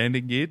because the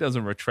landing gear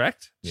doesn't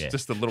retract. It's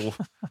just the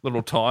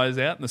little tires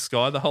out in the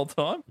sky the whole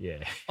time.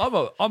 Yeah.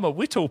 I'm a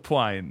Whittle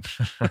plane.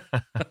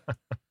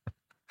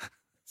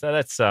 So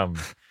that's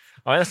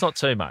that's not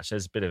too much.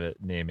 There's a bit of a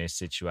near miss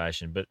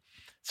situation, but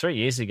 3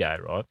 years ago,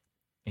 right,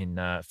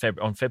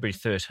 on February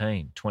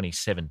 13,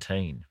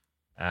 2017,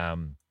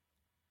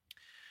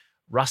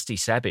 Rusty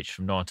Savage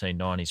from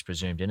 1990's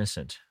Presumed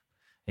Innocent,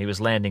 he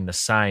was landing the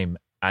same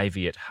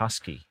Aviat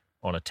Husky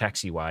on a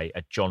taxiway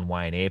at John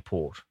Wayne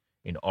Airport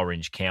in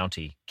Orange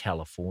County,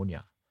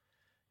 California.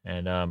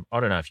 And I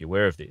don't know if you're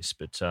aware of this,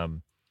 but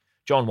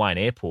John Wayne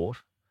Airport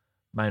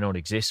may not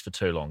exist for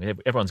too long.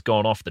 Everyone's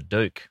gone off the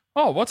Duke.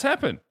 Oh, what's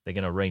happened? They're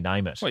going to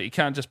rename it. Well, you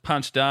can't just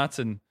punch darts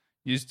and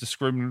use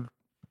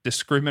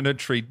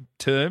discriminatory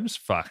terms.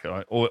 Fuck,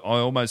 I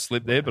almost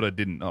slipped there, but I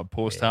didn't. I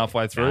paused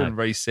halfway through and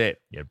reset.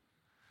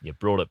 You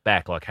brought it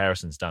back like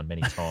Harrison's done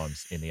many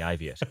times in the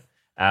Aviat.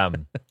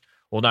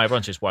 Well, no,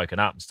 everyone's just woken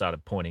up and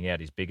started pointing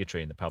out his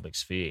bigotry in the public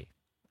sphere.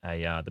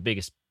 The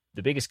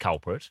biggest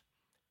culprit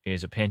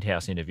is a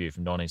Penthouse interview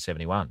from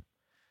 1971.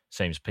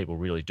 Seems people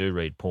really do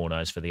read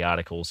pornos for the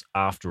articles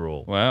after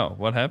all. Wow,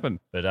 what happened?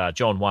 But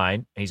John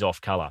Wayne, he's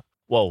off colour.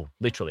 Well,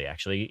 literally,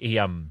 actually. He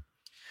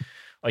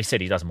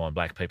said he doesn't mind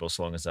black people as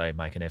long as they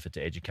make an effort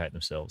to educate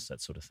themselves, that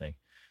sort of thing.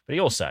 But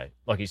he also,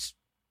 his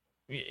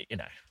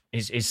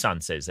son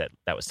says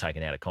that was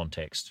taken out of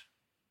context.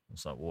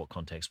 It's like, well, what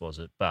context was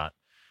it? But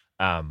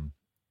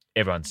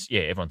everyone's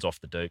off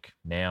the Duke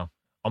now.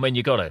 I mean,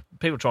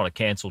 people trying to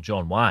cancel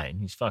John Wayne.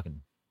 He's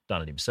fucking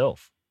done it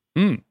himself.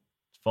 It's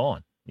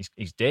fine.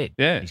 He's dead.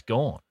 Yeah. He's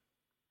gone.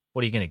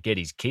 What are you going to get,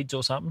 his kids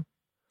or something?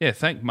 Yeah,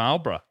 thank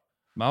Marlborough.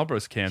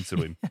 Marlborough's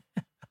cancelled him.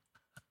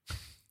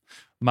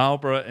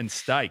 Marlborough and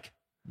steak.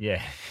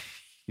 Yeah.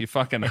 You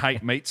fucking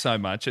hate meat so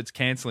much, it's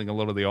cancelling a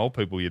lot of the old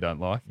people you don't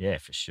like. Yeah,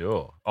 for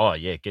sure. Oh,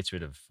 yeah, gets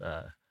rid of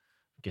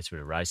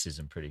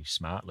racism pretty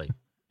smartly.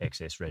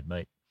 Excess red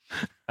meat.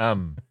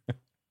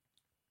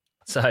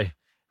 So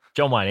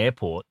John Wayne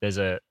Airport, there's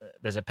a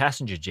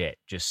passenger jet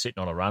just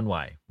sitting on a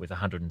runway with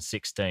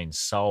 116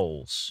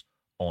 souls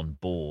on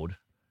board,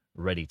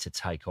 ready to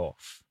take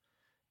off.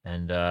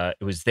 And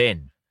it was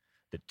then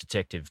that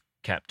Detective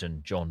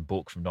Captain John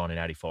Book from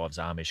 1985's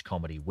Amish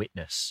comedy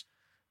Witness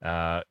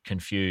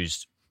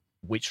confused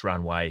which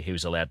runway he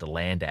was allowed to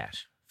land at.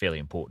 Fairly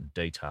important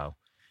detail.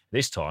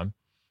 This time,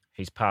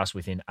 he's passed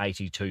within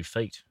 82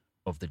 feet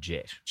of the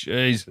jet.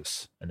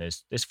 Jesus. And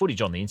there's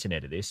footage on the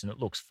internet of this, and it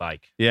looks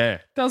fake. Yeah,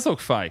 it does look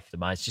fake.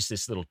 It's just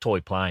this little toy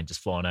plane just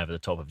flying over the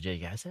top of a jet.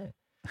 You go, is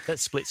that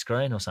split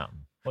screen or something?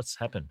 What's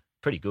happened?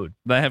 Pretty good.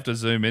 They have to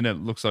zoom in. It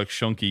looks like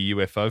shonky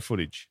UFO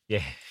footage.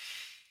 Yeah.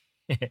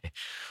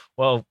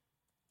 Well,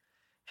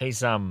 he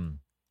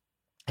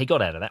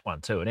got out of that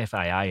one too. An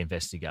FAA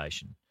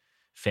investigation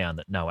found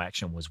that no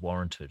action was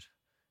warranted,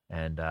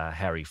 and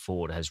Harry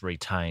Ford has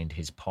retained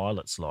his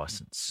pilot's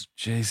license.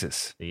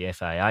 Jesus. The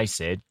FAA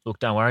said, look,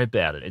 don't worry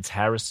about it. It's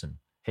Harrison.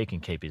 He can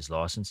keep his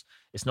license.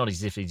 It's not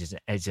as if he's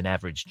an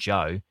average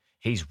Joe.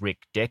 He's Rick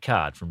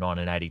Deckard from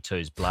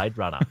 1982's Blade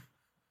Runner.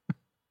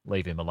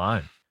 Leave him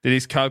alone. Did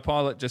his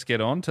co-pilot just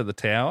get on to the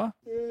tower?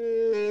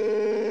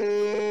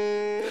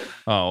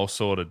 Oh, all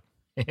sorted.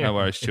 No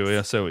worries, Chewie.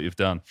 I see what you've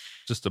done.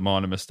 Just a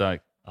minor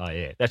mistake. Oh,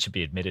 yeah. That should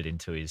be admitted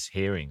into his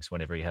hearings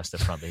whenever he has to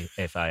front the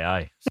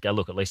FAA. Just go,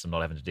 look, at least I'm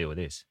not having to deal with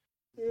this.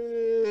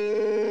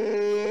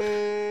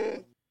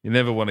 You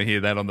never want to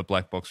hear that on the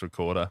black box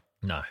recorder.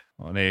 No.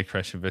 On air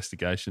crash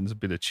investigations, a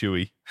bit of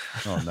Chewie.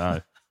 Oh,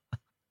 no.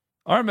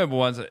 I remember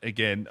once,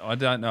 again, I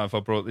don't know if I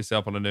brought this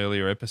up on an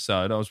earlier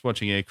episode. I was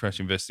watching air crash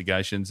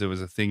investigations. There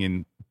was a thing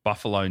in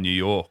Buffalo, New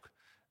York,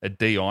 a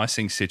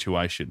de-icing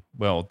situation.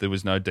 Well, there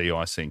was no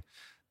de-icing.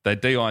 They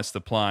de-iced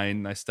the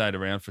plane. They stayed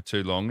around for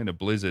too long in a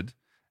blizzard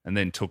and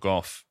then took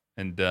off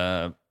and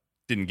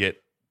didn't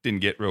get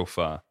real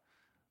far.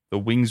 The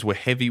wings were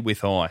heavy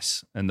with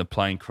ice and the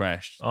plane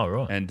crashed. Oh,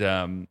 right.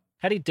 And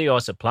how do you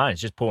de-ice a plane?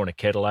 It's just pouring a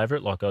kettle over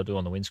it like I do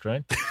on the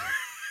windscreen?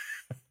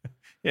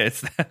 Yeah,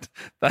 it's that.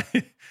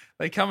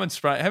 They come and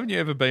spray. Haven't you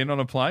ever been on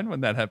a plane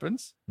when that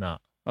happens? No.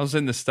 I was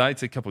in the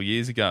States a couple of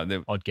years ago.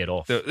 And I'd get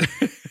off.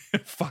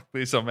 Fuck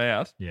this, I'm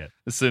out. Yeah.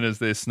 As soon as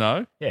there's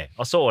snow. Yeah.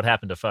 I saw what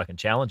happened to fucking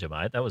Challenger,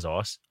 mate. That was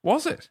ice.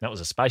 Was it? That was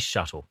a space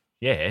shuttle.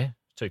 Yeah.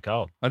 Too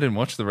cold. I didn't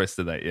watch the rest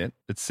of that yet.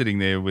 It's sitting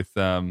there with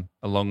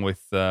along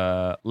with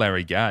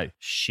Larry Gay.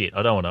 Shit.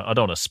 I don't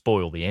want to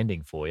spoil the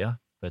ending for you,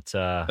 but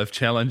of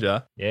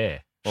Challenger. Yeah.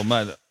 Well,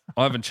 mate,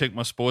 I haven't checked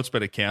my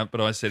Sportsbet account,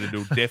 but I said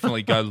it'll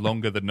definitely go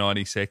longer than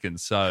 90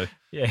 seconds. So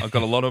yeah. I've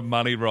got a lot of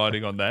money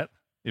riding on that.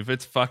 If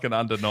it's fucking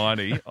under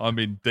 90, I'm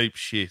in deep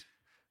shit.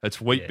 It's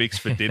Wheat Bix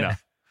for dinner.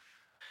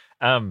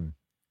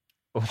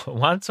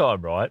 One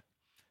time, right,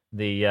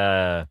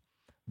 the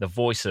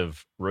voice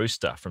of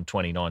Rooster from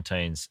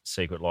 2019's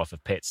Secret Life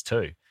of Pets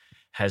 2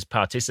 has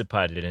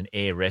participated in an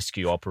air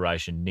rescue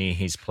operation near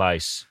his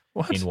place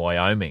in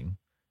Wyoming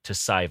to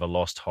save a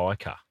lost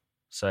hiker.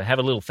 So have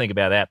a little think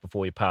about that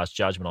before you pass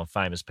judgment on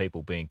famous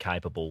people being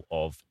capable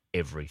of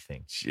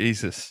everything.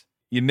 Jesus.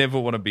 You never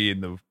want to be in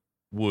the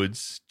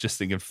woods just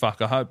thinking,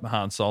 fuck, I hope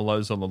Han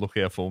Solo's on the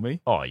lookout for me.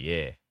 Oh,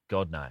 yeah.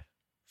 God, no.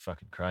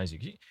 Fucking crazy.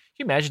 Can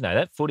you imagine, though,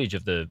 that footage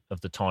of the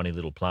tiny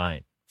little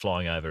plane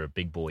flying over a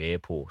big boy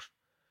airport?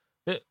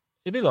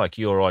 It'd be like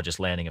you or I just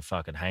landing a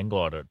fucking hang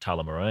glider at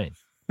Tullamarine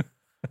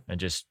and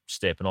just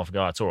stepping off and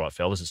go, it's all right,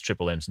 fellas, it's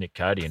Triple M's Nick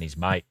Cody and his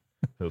mate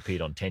who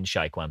appeared on 10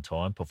 Shake one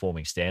time,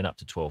 performing stand-up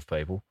to 12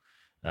 people.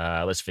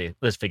 Let's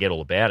forget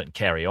all about it and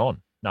carry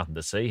on. Nothing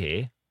to see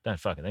here. Don't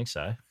fucking think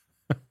so.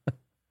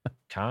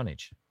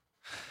 Carnage.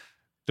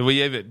 Do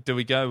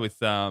we go with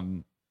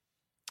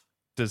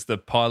does the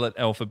pilot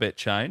alphabet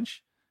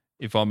change?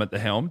 If I'm at the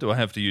helm, do I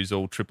have to use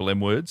all Triple M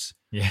words?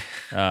 Yeah.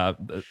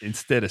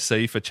 Instead of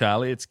C for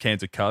Charlie, it's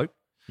cans of Coke.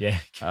 Yeah.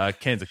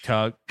 Cans of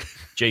Coke.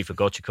 G for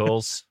gotcha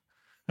calls.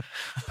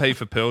 P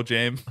for Pearl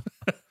Jam.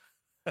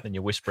 Then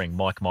you're whispering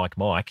Mike, Mike,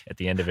 Mike at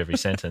the end of every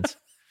sentence.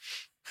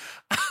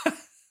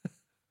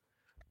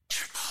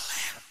 Triple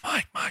M.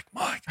 Mike, Mike,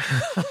 Mike.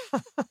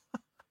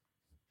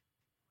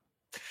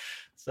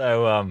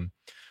 So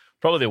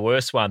probably the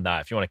worst one, though,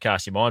 if you want to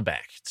cast your mind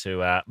back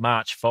to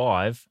March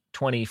 5,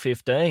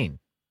 2015.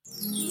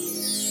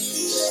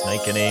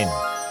 Sneaking in.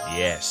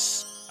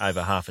 Yes.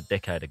 Over half a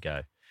decade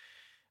ago.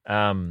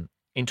 In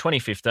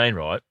 2015,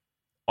 right,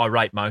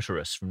 Irate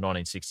Motorist from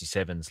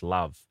 1967's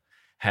Love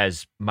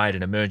has made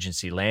an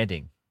emergency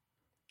landing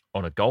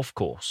on a golf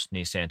course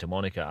near Santa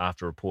Monica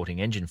after reporting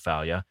engine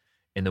failure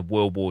in the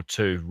World War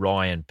II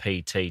Ryan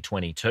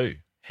PT-22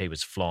 he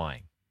was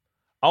flying.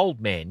 Old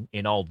men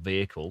in old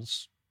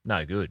vehicles,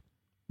 no good.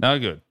 No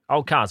good.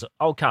 Old cars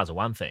are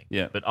one thing,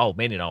 yeah, but old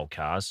men in old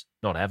cars,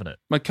 not having it.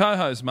 My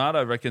co-host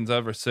Marto reckons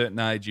over a certain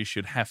age you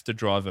should have to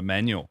drive a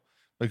manual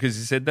because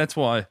he said that's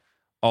why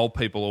old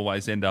people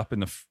always end up in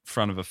the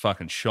front of a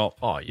fucking shop.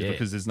 Oh, yeah.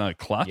 Because there's no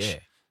clutch. Yeah.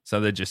 So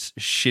they're just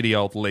shitty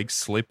old leg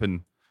slip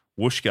and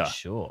whooshka.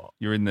 Sure.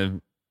 You're in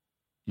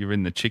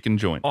the chicken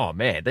joint. Oh,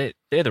 man,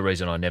 they're the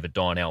reason I never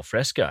dine al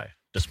fresco,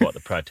 despite the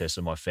protests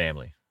of my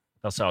family.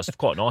 They'll say, it's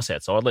quite nice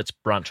outside. Let's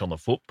brunch on the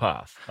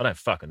footpath. I don't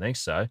fucking think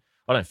so.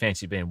 I don't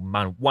fancy being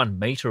 1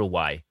 metre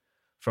away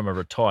from a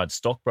retired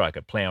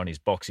stockbroker ploughing his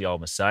boxy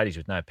old Mercedes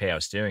with no power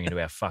steering into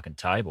our fucking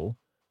table.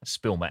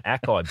 Spill my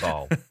acai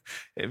bowl.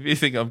 If you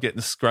think I'm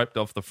getting scraped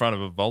off the front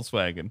of a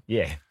Volkswagen.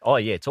 Yeah. Oh,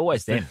 yeah. It's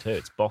always them too.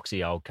 It's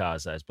boxy old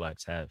cars those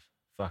blokes have.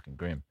 Fucking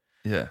grim.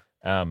 Yeah.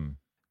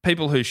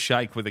 People who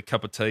shake with a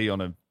cup of tea on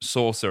a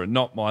saucer are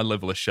not my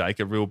level of shake,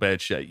 a real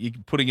bad shake. You're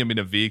putting them in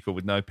a vehicle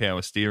with no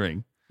power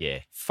steering. Yeah.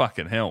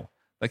 Fucking hell.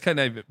 They can't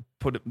even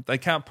they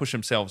can't push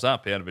themselves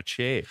up out of a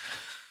chair.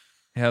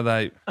 How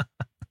are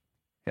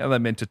they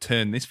meant to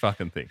turn this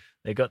fucking thing?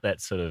 They've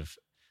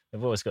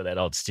always got that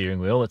old steering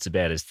wheel that's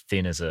about as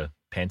thin as a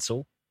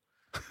pencil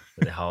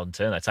that they hold and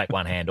turn. They take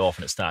one hand off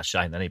and it starts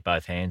shaking. They need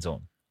both hands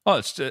on.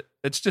 Oh,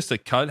 it's just a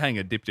coat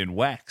hanger dipped in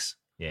wax.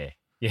 Yeah.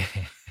 Yeah.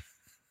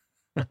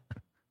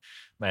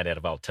 Made out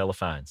of old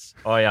telephones.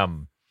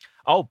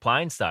 Old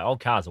planes though, old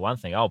cars are one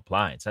thing. Old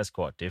planes, that's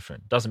quite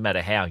different. Doesn't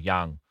matter how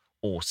young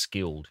or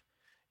skilled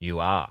you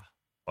are.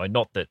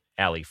 Not that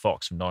Ali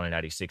Fox from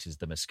 1986's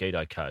The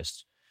Mosquito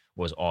Coast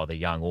was either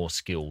young or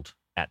skilled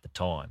at the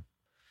time.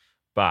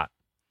 But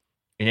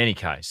in any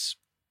case,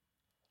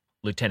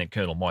 Lieutenant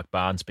Colonel Mike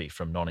Barnsby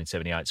from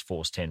 1978's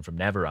Force 10 from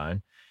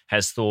Navarone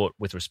has thought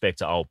with respect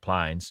to old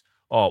planes,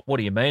 oh, what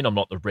do you mean I'm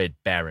not the Red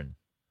Baron?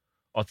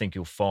 I think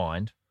you'll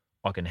find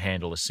I can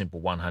handle a simple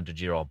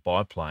 100-year-old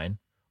biplane.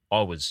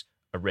 I was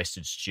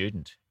arrested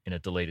student in a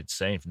deleted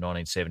scene from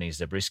 1970's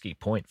Zabriskie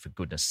Point. For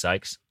goodness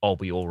sakes, I'll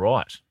be all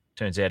right.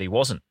 Turns out he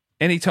wasn't.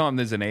 Anytime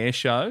there's an air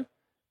show,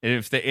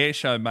 if the air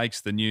show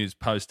makes the news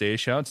post-air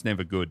show, it's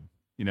never good.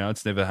 You know,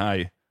 it's never,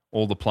 hey,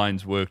 all the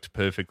planes worked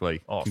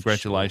perfectly. Oh,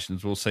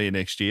 congratulations, we'll see you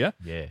next year.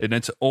 Yeah. And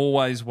it's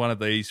always one of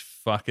these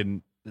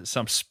fucking,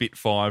 some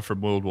Spitfire from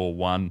World War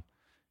I,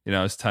 you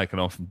know, it's taken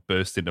off and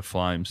burst into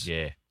flames.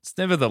 Yeah. It's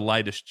never the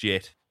latest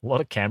jet. A lot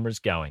of cameras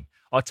going.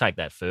 I take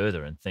that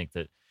further and think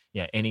that,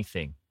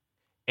 anything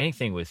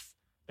with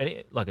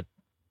like a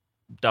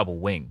double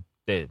wing,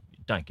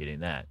 don't get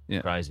in that.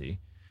 Yeah. Crazy.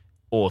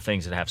 Or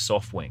things that have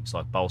soft wings,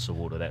 like balsa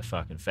wood or that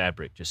fucking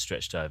fabric just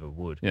stretched over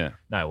wood. Yeah.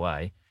 No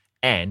way.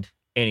 And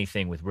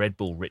anything with Red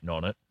Bull written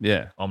on it,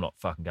 yeah, I'm not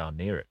fucking going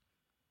near it.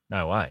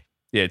 No way.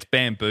 Yeah, it's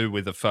bamboo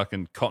with a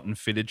fucking cotton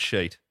fitted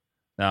sheet.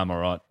 No, I'm all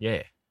right.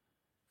 Yeah.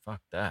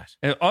 Fuck that.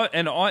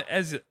 And I,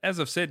 as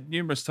I've said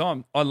numerous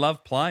times, I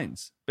love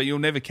planes, but you'll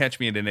never catch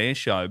me at an air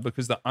show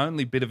because the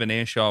only bit of an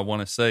air show I want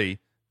to see,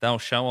 they'll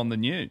show on the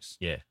news.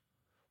 Yeah.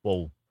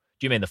 Well,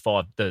 do you mean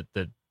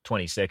the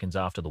 20 seconds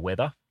after the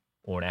weather,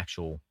 or an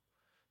actual?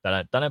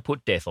 They don't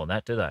put death on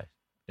that, do they?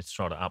 It's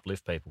trying to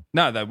uplift people.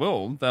 No, they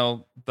will.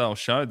 They'll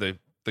show the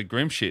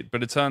grim shit,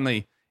 but it's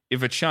only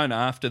if it's shown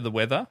after the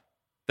weather.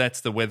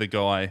 That's the weather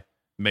guy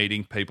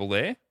meeting people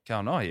there,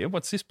 going, oh yeah,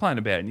 what's this plane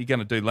about? And you're going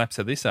to do laps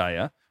of this, are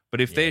you? But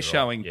if they're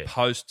showing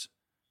post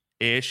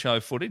air show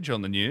footage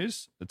on the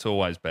news, it's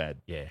always bad.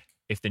 Yeah.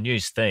 If the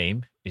news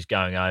theme is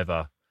going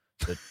over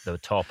the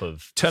top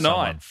of tonight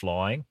someone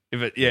flying,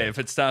 if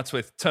it starts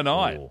with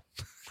tonight,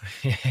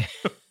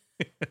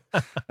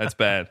 that's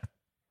bad.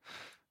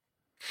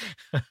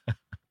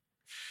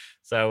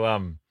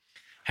 So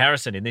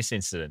Harrison, in this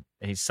incident,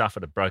 he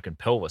suffered a broken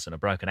pelvis and a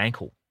broken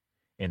ankle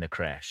in the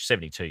crash.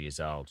 72 years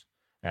old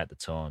at the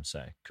time,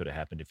 so could have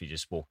happened if he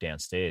just walked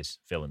downstairs,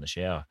 fell in the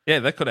shower. Yeah,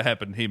 that could have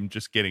happened him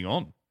just getting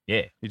on.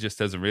 Yeah. He just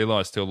doesn't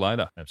realise till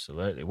later.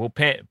 Absolutely. Well,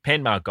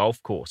 Penmar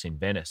Golf Course in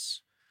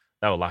Venice,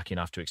 they were lucky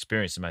enough to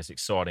experience the most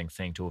exciting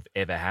thing to have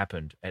ever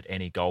happened at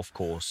any golf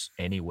course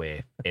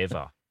anywhere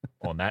ever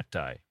on that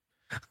day.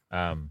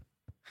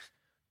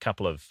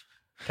 Couple of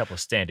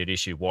standard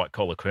issue white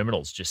collar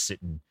criminals just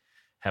sitting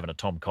having a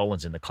Tom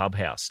Collins in the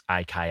clubhouse,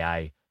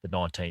 aka the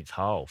 19th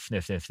hole.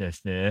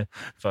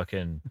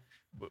 Fucking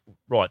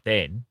right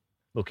then,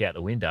 look out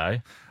the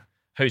window.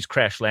 Who's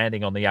crash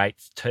landing on the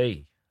 8th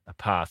tee? A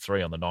par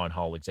 3 on the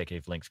 9-hole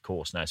executive length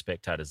course. No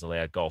spectators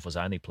allowed. Golfers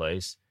only,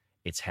 please.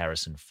 It's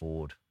Harrison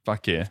Ford.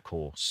 Fuck yeah. Of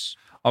course.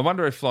 I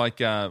wonder if, like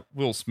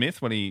Will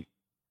Smith, when he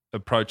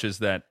approaches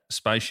that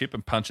spaceship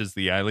and punches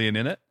the alien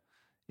in it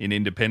in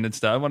Independence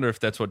Day, I wonder if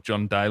that's what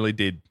John Daly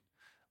did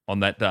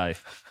on that day.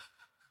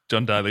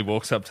 John Daly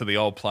walks up to the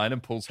old plane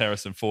and pulls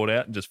Harrison Ford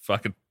out and just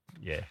fucking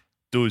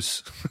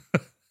does.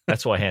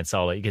 That's why Han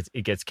Solo, he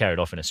gets carried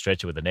off in a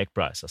stretcher with a neck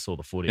brace. I saw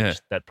the footage. Yeah.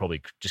 That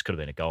probably just could have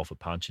been a golfer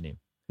punching him.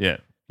 Yeah.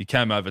 He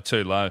came over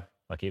too low.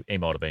 Like he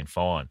might have been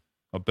fine.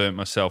 I burnt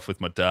myself with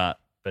my dart.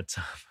 But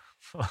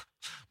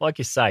like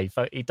you say,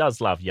 he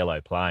does love yellow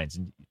planes,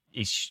 and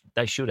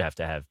they should have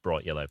to have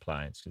bright yellow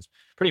planes, because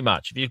pretty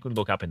much if you can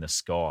look up in the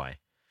sky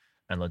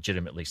and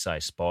legitimately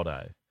say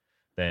Spotto,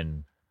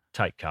 then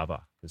take cover,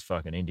 because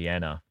fucking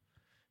Indiana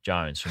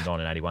Jones from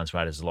 1981's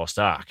Raiders of the Lost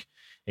Ark,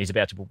 he's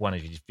about to put one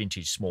of his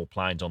vintage small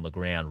planes on the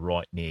ground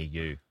right near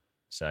you.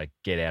 So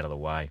get out of the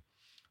way.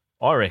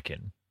 I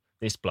reckon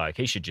this bloke,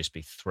 he should just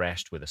be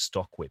thrashed with a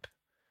stock whip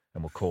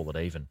and we'll call it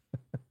even.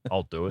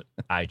 I'll do it.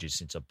 Ages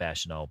since I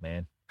bashed an old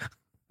man.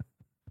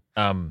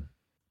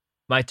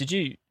 Mate, did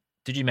you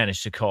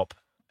manage to cop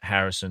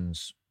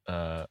Harrison's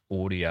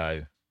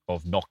audio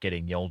of not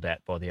getting yelled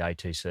at by the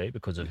ATC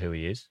because of who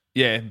he is?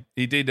 Yeah,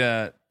 he did.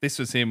 this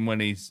was him when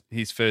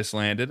he's first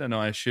landed, and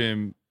I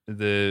assume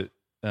the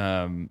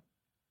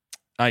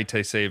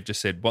ATC have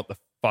just said, what the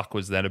fuck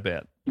was that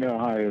about? Yeah,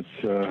 hi, it's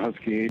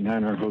Husky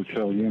 89er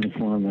Hotel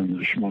uniform and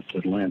the schmuck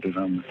that landed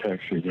on the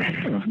taxi with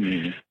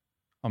me.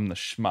 I'm the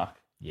schmuck.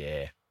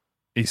 Yeah.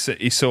 He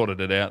sorted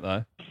it out,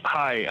 though.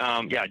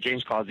 Hi,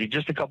 James Causey.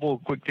 Just a couple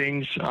of quick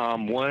things.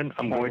 One,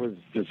 I was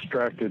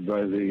distracted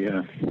by the...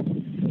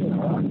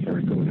 I'm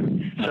sorry, go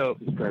ahead. So,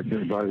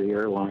 distracted by the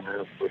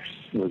airliner, which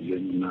was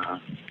in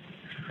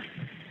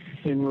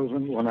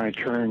movement when I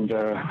turned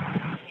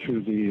to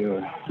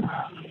the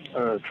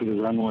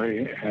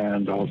runway,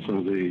 and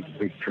also the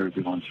big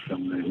turbulence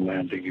from the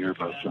landing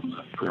Airbus on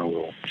the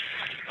parallel.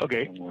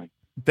 Okay. Runway.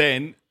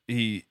 Then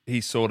he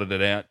sorted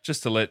it out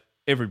just to let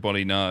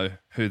everybody know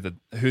who they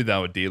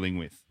were dealing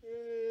with.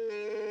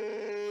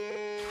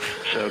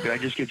 So can I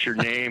just get your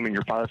name and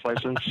your pilot's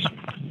license?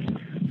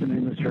 The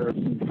name is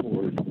Harrison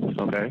Ford.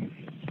 Okay.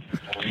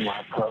 And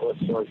my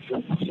pilot's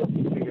license.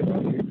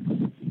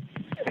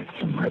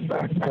 It's in my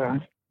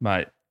backpack.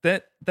 Mate,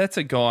 that's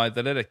a guy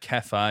that at a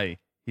cafe,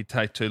 he'd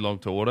take too long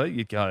to order.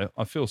 You'd go,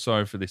 I feel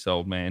sorry for this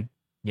old man.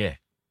 Yeah,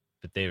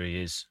 but there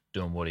he is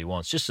doing what he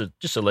wants. Just a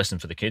lesson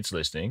for the kids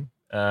listening.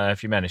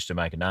 If you manage to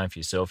make a name for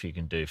yourself, you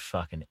can do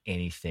fucking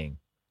anything,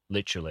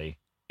 literally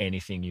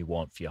anything you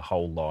want for your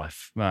whole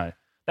life. Mate.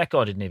 That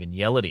guy didn't even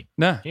yell at him.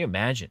 No. Can you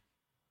imagine?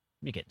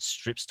 You'd be getting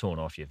strips torn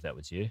off you if that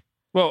was you.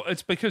 Well,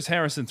 it's because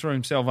Harrison threw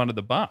himself under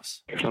the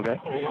bus. Okay.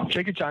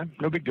 Take your time.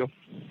 No big deal.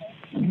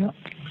 Yeah.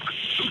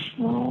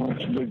 Oh,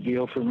 it's a big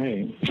deal for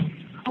me.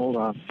 Hold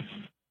on.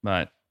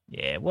 Mate.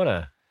 Yeah,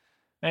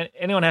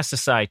 anyone has to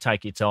say,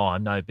 take your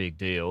time, no big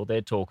deal. They're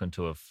talking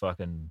to a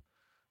fucking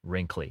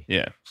wrinkly.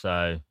 Yeah.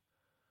 So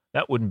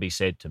that wouldn't be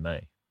said to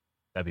me.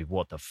 That'd be,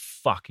 what the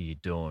fuck are you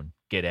doing?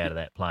 Get out of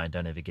that plane.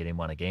 Don't ever get in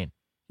one again.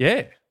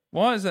 Yeah.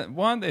 Why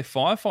aren't there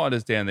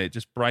firefighters down there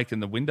just breaking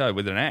the window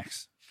with an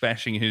axe,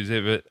 bashing who's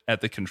ever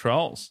at the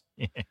controls?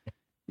 Yeah.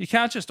 You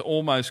can't just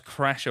almost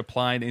crash a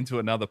plane into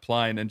another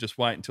plane and just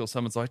wait until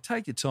someone's like,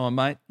 take your time,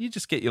 mate. You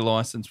just get your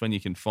license when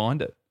you can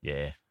find it.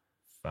 Yeah.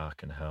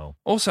 Fucking hell.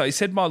 Also, he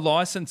said my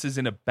license is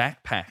in a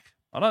backpack.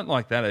 I don't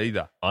like that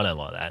either. I don't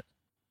like that.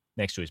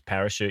 Next to his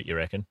parachute, you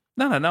reckon?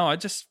 No. I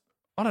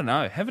don't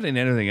know. Have it in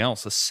anything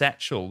else, a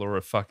satchel or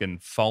a fucking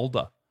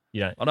folder.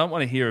 Yeah. I don't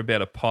want to hear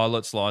about a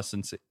pilot's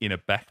license in a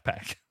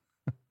backpack.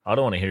 I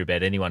don't want to hear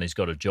about anyone who's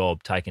got a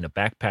job taking a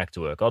backpack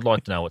to work. I'd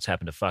like to know what's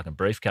happened to fucking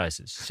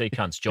briefcases. See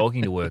cunts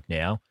jogging to work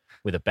now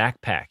with a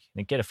backpack.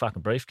 And get a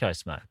fucking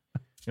briefcase, mate.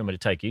 You want me to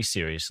take you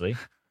seriously?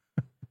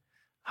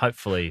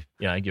 Hopefully,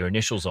 your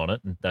initials on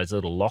it and those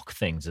little lock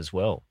things as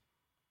well.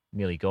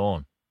 Nearly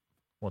gone.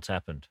 What's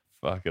happened?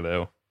 Fucking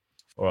hell.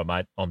 All right,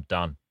 mate. I'm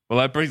done. Well,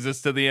 that brings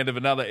us to the end of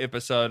another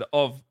episode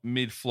of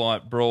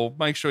Mid-Flight Brawl.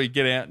 Make sure you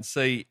get out and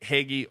see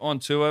Heggie on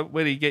tour.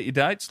 Where do you get your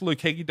dates?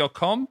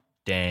 LukeHeggie.com.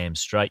 Damn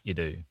straight you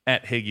do.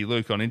 At Heggie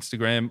Luke on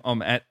Instagram.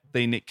 I'm at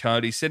the Nick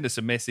Cody. Send us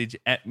a message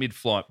at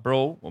Mid-Flight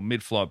Brawl or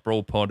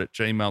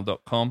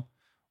midflightbrawlpod@gmail.com.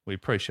 We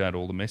appreciate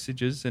all the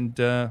messages, and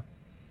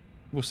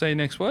we'll see you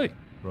next week.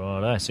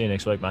 Righto. See you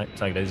next week, mate.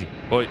 Take it easy.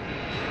 Bye.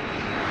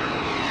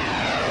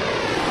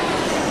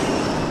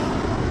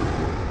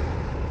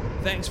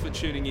 Thanks for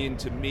tuning in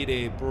to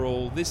Mid-Air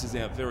Brawl. This is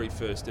our very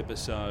first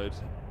episode.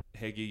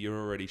 Heggie, you're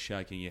already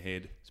shaking your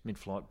head. It's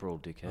Mid-Flight Brawl,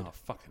 dickhead. Oh,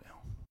 fucking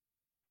hell.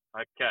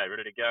 Okay,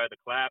 ready to go. The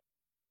clap.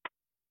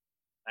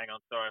 Hang on,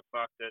 sorry, I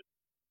fucked it.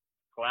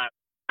 Clap.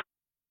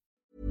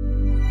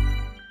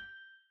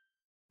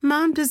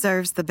 Mom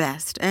deserves the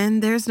best,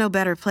 and there's no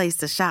better place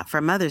to shop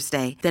for Mother's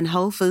Day than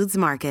Whole Foods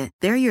Market.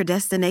 They're your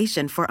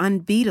destination for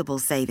unbeatable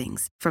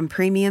savings, from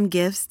premium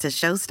gifts to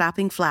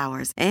show-stopping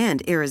flowers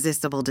and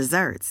irresistible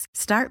desserts.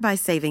 Start by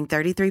saving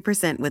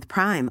 33% with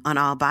Prime on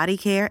all body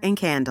care and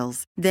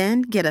candles.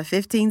 Then get a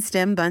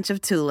 15-stem bunch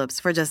of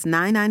tulips for just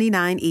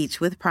 $9.99 each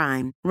with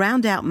Prime.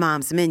 Round out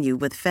Mom's menu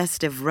with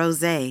festive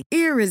rosé,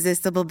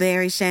 irresistible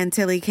berry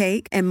chantilly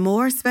cake, and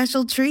more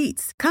special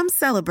treats. Come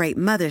celebrate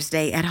Mother's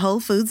Day at Whole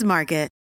Foods Market.